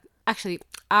day, like, actually,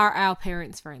 are our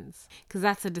parents friends? Because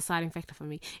that's a deciding factor for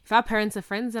me. If our parents are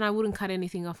friends, then I wouldn't cut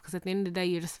anything off, because at the end of the day,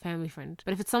 you're just a family friend.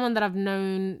 But if it's someone that I've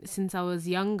known since I was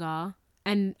younger,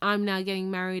 and I'm now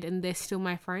getting married and they're still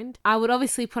my friend, I would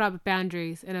obviously put up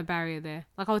boundaries and a barrier there.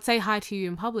 Like, I would say hi to you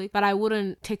in public, but I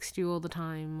wouldn't text you all the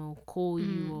time or call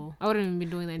you, or I wouldn't even be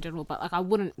doing that in general, but like I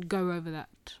wouldn't go over that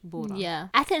border. Yeah.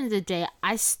 At the end of the day,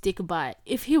 I stick by,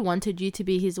 if he wanted you to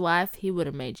be his wife, he would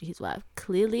have made you his wife.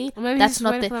 Clearly, that's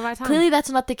not the right time. Clearly that's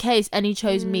not the case, and he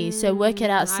chose me. So work it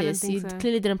out, sis. You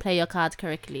clearly didn't play your cards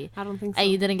correctly. I don't think so.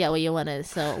 And you didn't get what you wanted.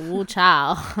 So woo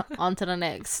chow. On to the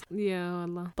next. Yeah,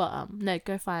 Allah. But no,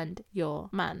 go find your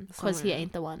man, because he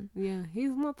ain't the one. Yeah,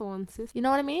 he's not the one, sis. You know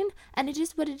what I mean? And it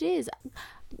is what it is.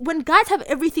 When guys have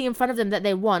everything in front of them that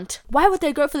they want, why would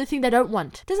they go for the thing they don't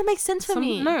want? Doesn't make sense for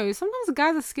me. No, sometimes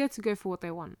guys are scared to go for what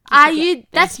they want.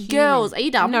 That's girls. Are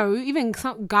you dumb? No, even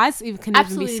some guys can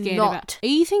Absolutely even be scared not. do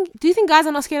you think guys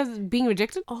are not scared of being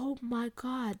rejected? Oh my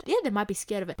god. Yeah, they might be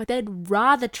scared of it, but they'd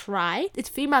rather try. It's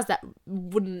females that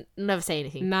wouldn't never say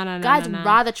anything. No. Guys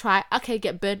rather try. Okay,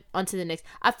 get burnt, on to the next.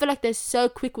 I feel like they're so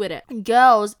quick with it.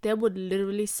 Girls, they would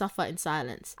literally suffer in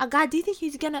silence. A guy, do you think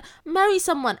he's gonna marry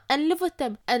someone and live with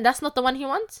them, and that's not the one he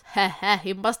wants?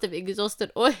 He must have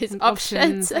exhausted all his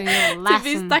options to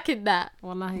be stuck in that.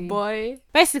 Wallahi. Boy.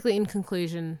 Basically, in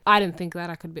conclusion, I didn't think that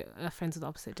I could be friends with the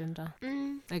opposite gender.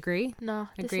 Agree? No.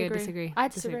 Agree or disagree? I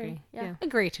disagree. Yeah.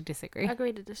 Agree to disagree.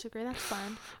 Agree to disagree. That's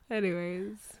fine.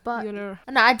 Anyways. But no,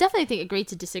 I definitely think agree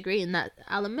to disagree in that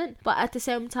element. But at the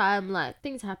same time, like,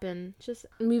 things happen. Just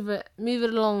move it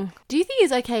along. Do you think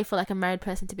it's okay for like a married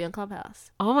person to be on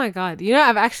Clubhouse? Oh my god. You know,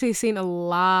 I've actually seen a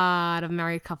lot of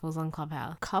married couples on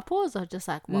Clubhouse. Couples or just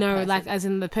like person? Like as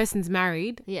in the person's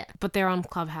married. Yeah. But they're on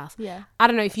Clubhouse. Yeah. I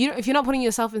don't know, if you're not putting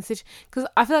yourself in because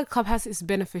I feel like Clubhouse is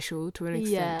beneficial to an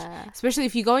extent. Yeah. Especially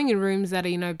if you're going in rooms that are,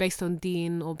 you know, based on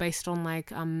deen or based on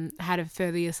like how to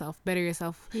further yourself, better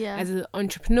yourself as an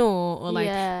entrepreneur, or like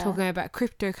talking about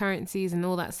cryptocurrencies and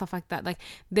all that stuff like that. Like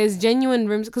there's genuine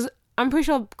rooms, because I'm pretty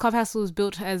sure Clubhouse was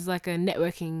built as like a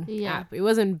networking app. It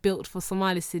wasn't built for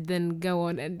Somalis to then go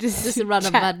on and just run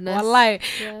a madness.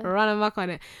 Run amok on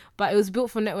it. But it was built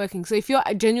for networking. So if you're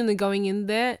genuinely going in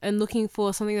there and looking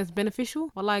for something that's beneficial,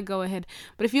 go ahead.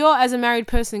 But if you're, as a married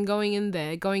person, going in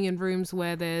there, going in rooms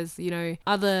where there's, you know,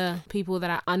 other people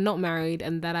that are not married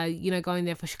and that are, you know, going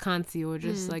there for shikansi, or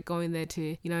just like going there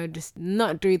to, you know, just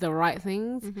not do the right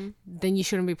things, then you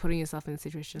shouldn't be putting yourself in a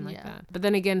situation like that. But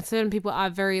then again, certain people are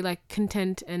very like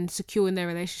content and secure in their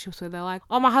relationships, where they're like,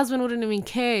 oh, my husband wouldn't even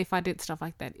care if I did stuff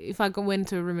like that. If I went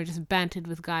into a room and just bantered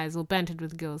with guys or bantered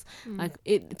with girls, like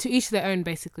to each their own.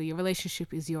 Basically, your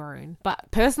relationship is your own. But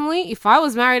personally, if I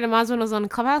was married and my husband was on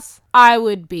Clubhouse, I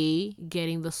would be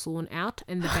getting the sawn out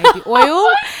and the baby oil.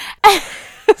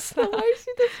 The way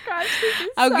she describes it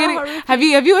is horrific. Have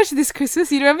you watched This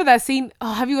Christmas? You remember that scene?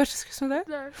 Oh, have you watched This Christmas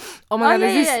though? No. Oh my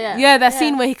god, that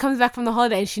scene where he comes back from the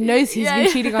holiday and she knows he's been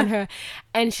cheating on her,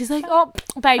 and she's like, "Oh,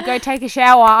 babe, go take a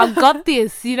shower. I've got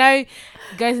this," you know.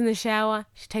 goes in the shower,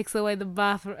 she takes away the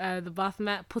bath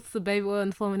mat, puts the baby oil on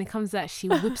the floor. When he comes out, she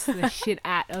whips the shit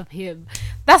out of him.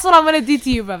 That's what I'm gonna do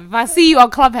to you, bro. If I see you on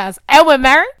Clubhouse and we're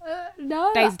married,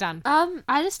 No. day's done.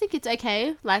 I just think it's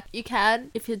okay. Like, you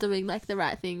can, if you're doing like the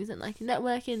right things and like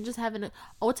networking, just having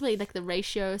ultimately like the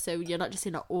ratio, so you're not just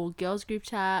in an all girls group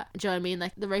chat. Do you know what I mean?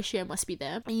 Like, the ratio must be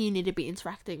there, and you need to be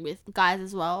interacting with guys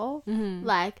as well.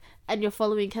 Like, and your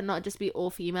following cannot just be all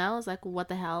females. Like, what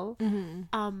the hell?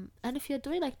 And if you're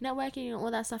doing like networking and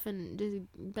all that stuff and just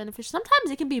beneficial,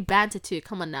 sometimes it can be banter too.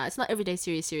 Come on now, it's not everyday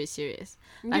serious.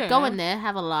 Like, go in there,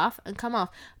 have a laugh, and come off.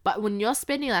 But when you're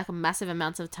spending like massive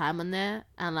amounts of time on there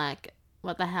and like,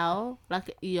 what the hell?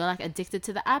 Like, you're like addicted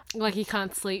to the app. Like, you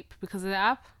can't sleep because of the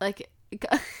app. Like,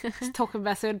 Just talking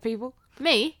about certain people.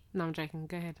 me? No, I'm joking.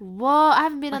 Go ahead. Whoa, I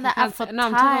haven't been on that app for No,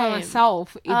 I'm time. talking about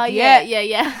myself. Oh, idiot.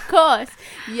 yeah, of course.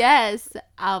 Yes.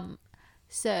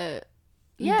 So,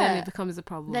 yeah. Then it becomes a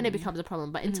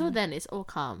problem. But until then, it's all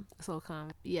calm. It's all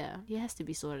calm. Yeah, it has to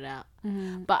be sorted out.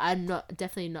 But I'm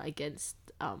definitely not against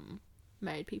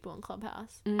married people on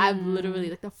Clubhouse. I'm literally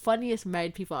like the funniest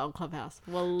married people on Clubhouse.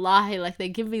 Wallahi, like, they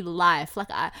give me life. Like,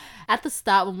 at the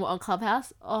start when we're on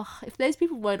Clubhouse, if those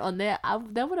people weren't on there,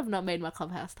 they would have not made my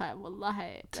Clubhouse time.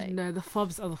 Wallahi. Like, No, the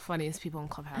fobs are the funniest people on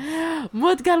Clubhouse.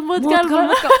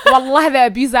 Mudgal. Wallahi, they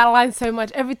abuse that line so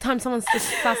much. Every time someone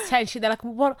starts chatting shit, they're like,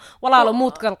 what? Wallah,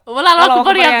 mudgal. والله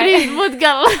please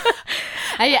مدقل.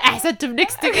 هي أحسنت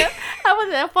بنكستك. I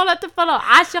was follow to follow.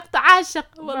 عاشق.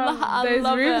 والله I Those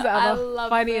love rooms it. I are the love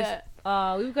funniest. it.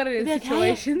 We've got it in Like,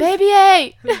 situations. Baby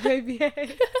A. Baby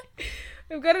A.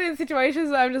 We've got it in situations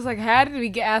where I'm just like, how did we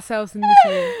get ourselves in this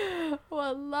room?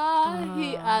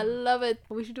 Wallahi, I love it.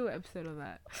 We should do an episode of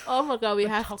that. Oh my god, we The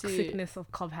have to. toxicness of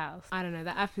Clubhouse. I don't know.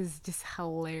 The app is just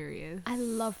hilarious. I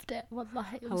loved it.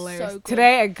 Wallahi, it was Hilarious. so good.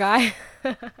 Today, a guy,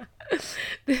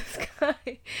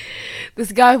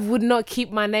 this guy would not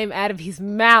keep my name out of his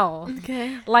mouth.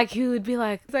 Okay. Like, he would be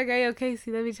like, it's like, hey, yo,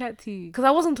 Casey, let me chat to you. Because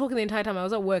I wasn't talking the entire time. I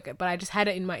was at work, but I just had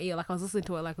it in my ear. Like, I was listening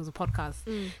to it like it was a podcast.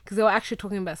 Because they were actually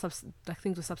talking about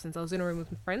things with substance. I was in a room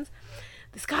with my friends.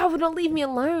 This guy would not leave me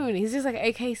alone. He's just like,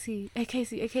 hey, Casey. I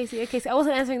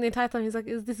wasn't answering the entire time. He's like,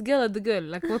 is this girl or the girl?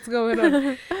 Like, what's going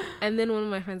on? And then one of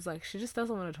my friends like, she just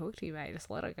doesn't want to talk to you, mate. Just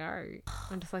let her go.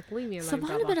 I'm just like, leave me alone, Some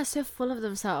brother. women are so full of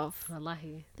themselves.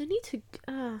 Wallahi. They need to.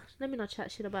 Let me not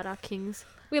chat shit about our kings.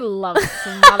 We love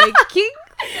Somali King.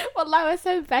 Wallahi, we're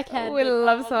so backhanded. We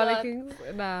love Oh my Somali God. Kings.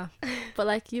 Nah. But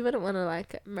like, you wouldn't want to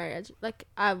like marry. Like,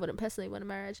 I wouldn't personally want to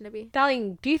marry Ajnabi.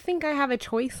 Darling, do you think I have a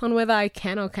choice on whether I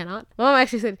can or cannot? My mom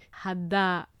actually said,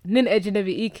 Hadda nin ajnabi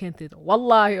ii keentid.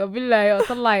 Wallahi, wa billahi, wa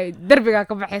tallahi, derbiga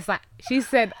ka baxaysa. She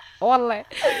said, wallahi.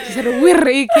 She said, wir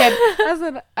ii keen. I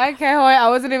said, okay, hoy, I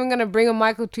wasn't even going to bring a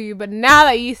Michael to you, but now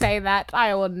that you say that,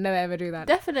 I will never ever do that.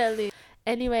 Definitely.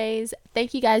 Anyways,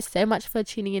 thank you guys so much for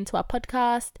tuning into our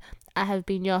podcast. I have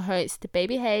been your host,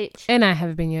 Baby H. And I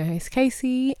have been your host,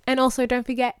 Casey. And also, don't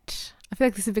forget, I feel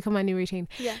like this has become my new routine.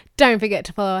 Yeah. Don't forget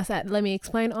to follow us at Let Me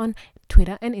Explain on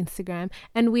Twitter and Instagram.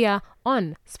 And we are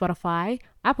on Spotify,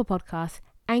 Apple Podcasts,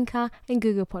 Anchor, and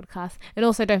Google Podcasts. And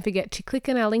also, don't forget to click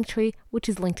on our link tree, which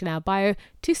is linked in our bio,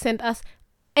 to send us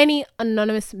any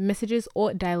anonymous messages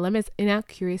or dilemmas in our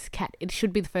Curious Cat. It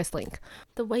should be the first link.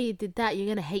 The way you did that, you're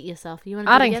going to hate yourself. You want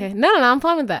I don't care. No, I'm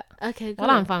fine with that. Okay, good. Well,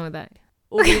 I'm fine with that.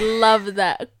 We love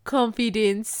that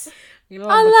confidence. You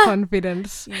love the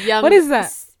confidence. Yum. What is that?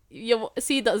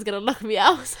 See, that was going to knock me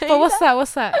out. But what's that?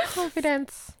 What's that?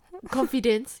 Confidence.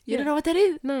 Confidence. You Yeah. don't know what that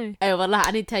is? No. Oh, wallah,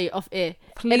 I need to tell you off air.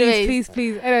 Please, Anyways.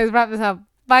 please. Anyways, wrap this up.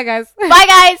 Bye, guys.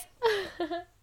 Bye, guys.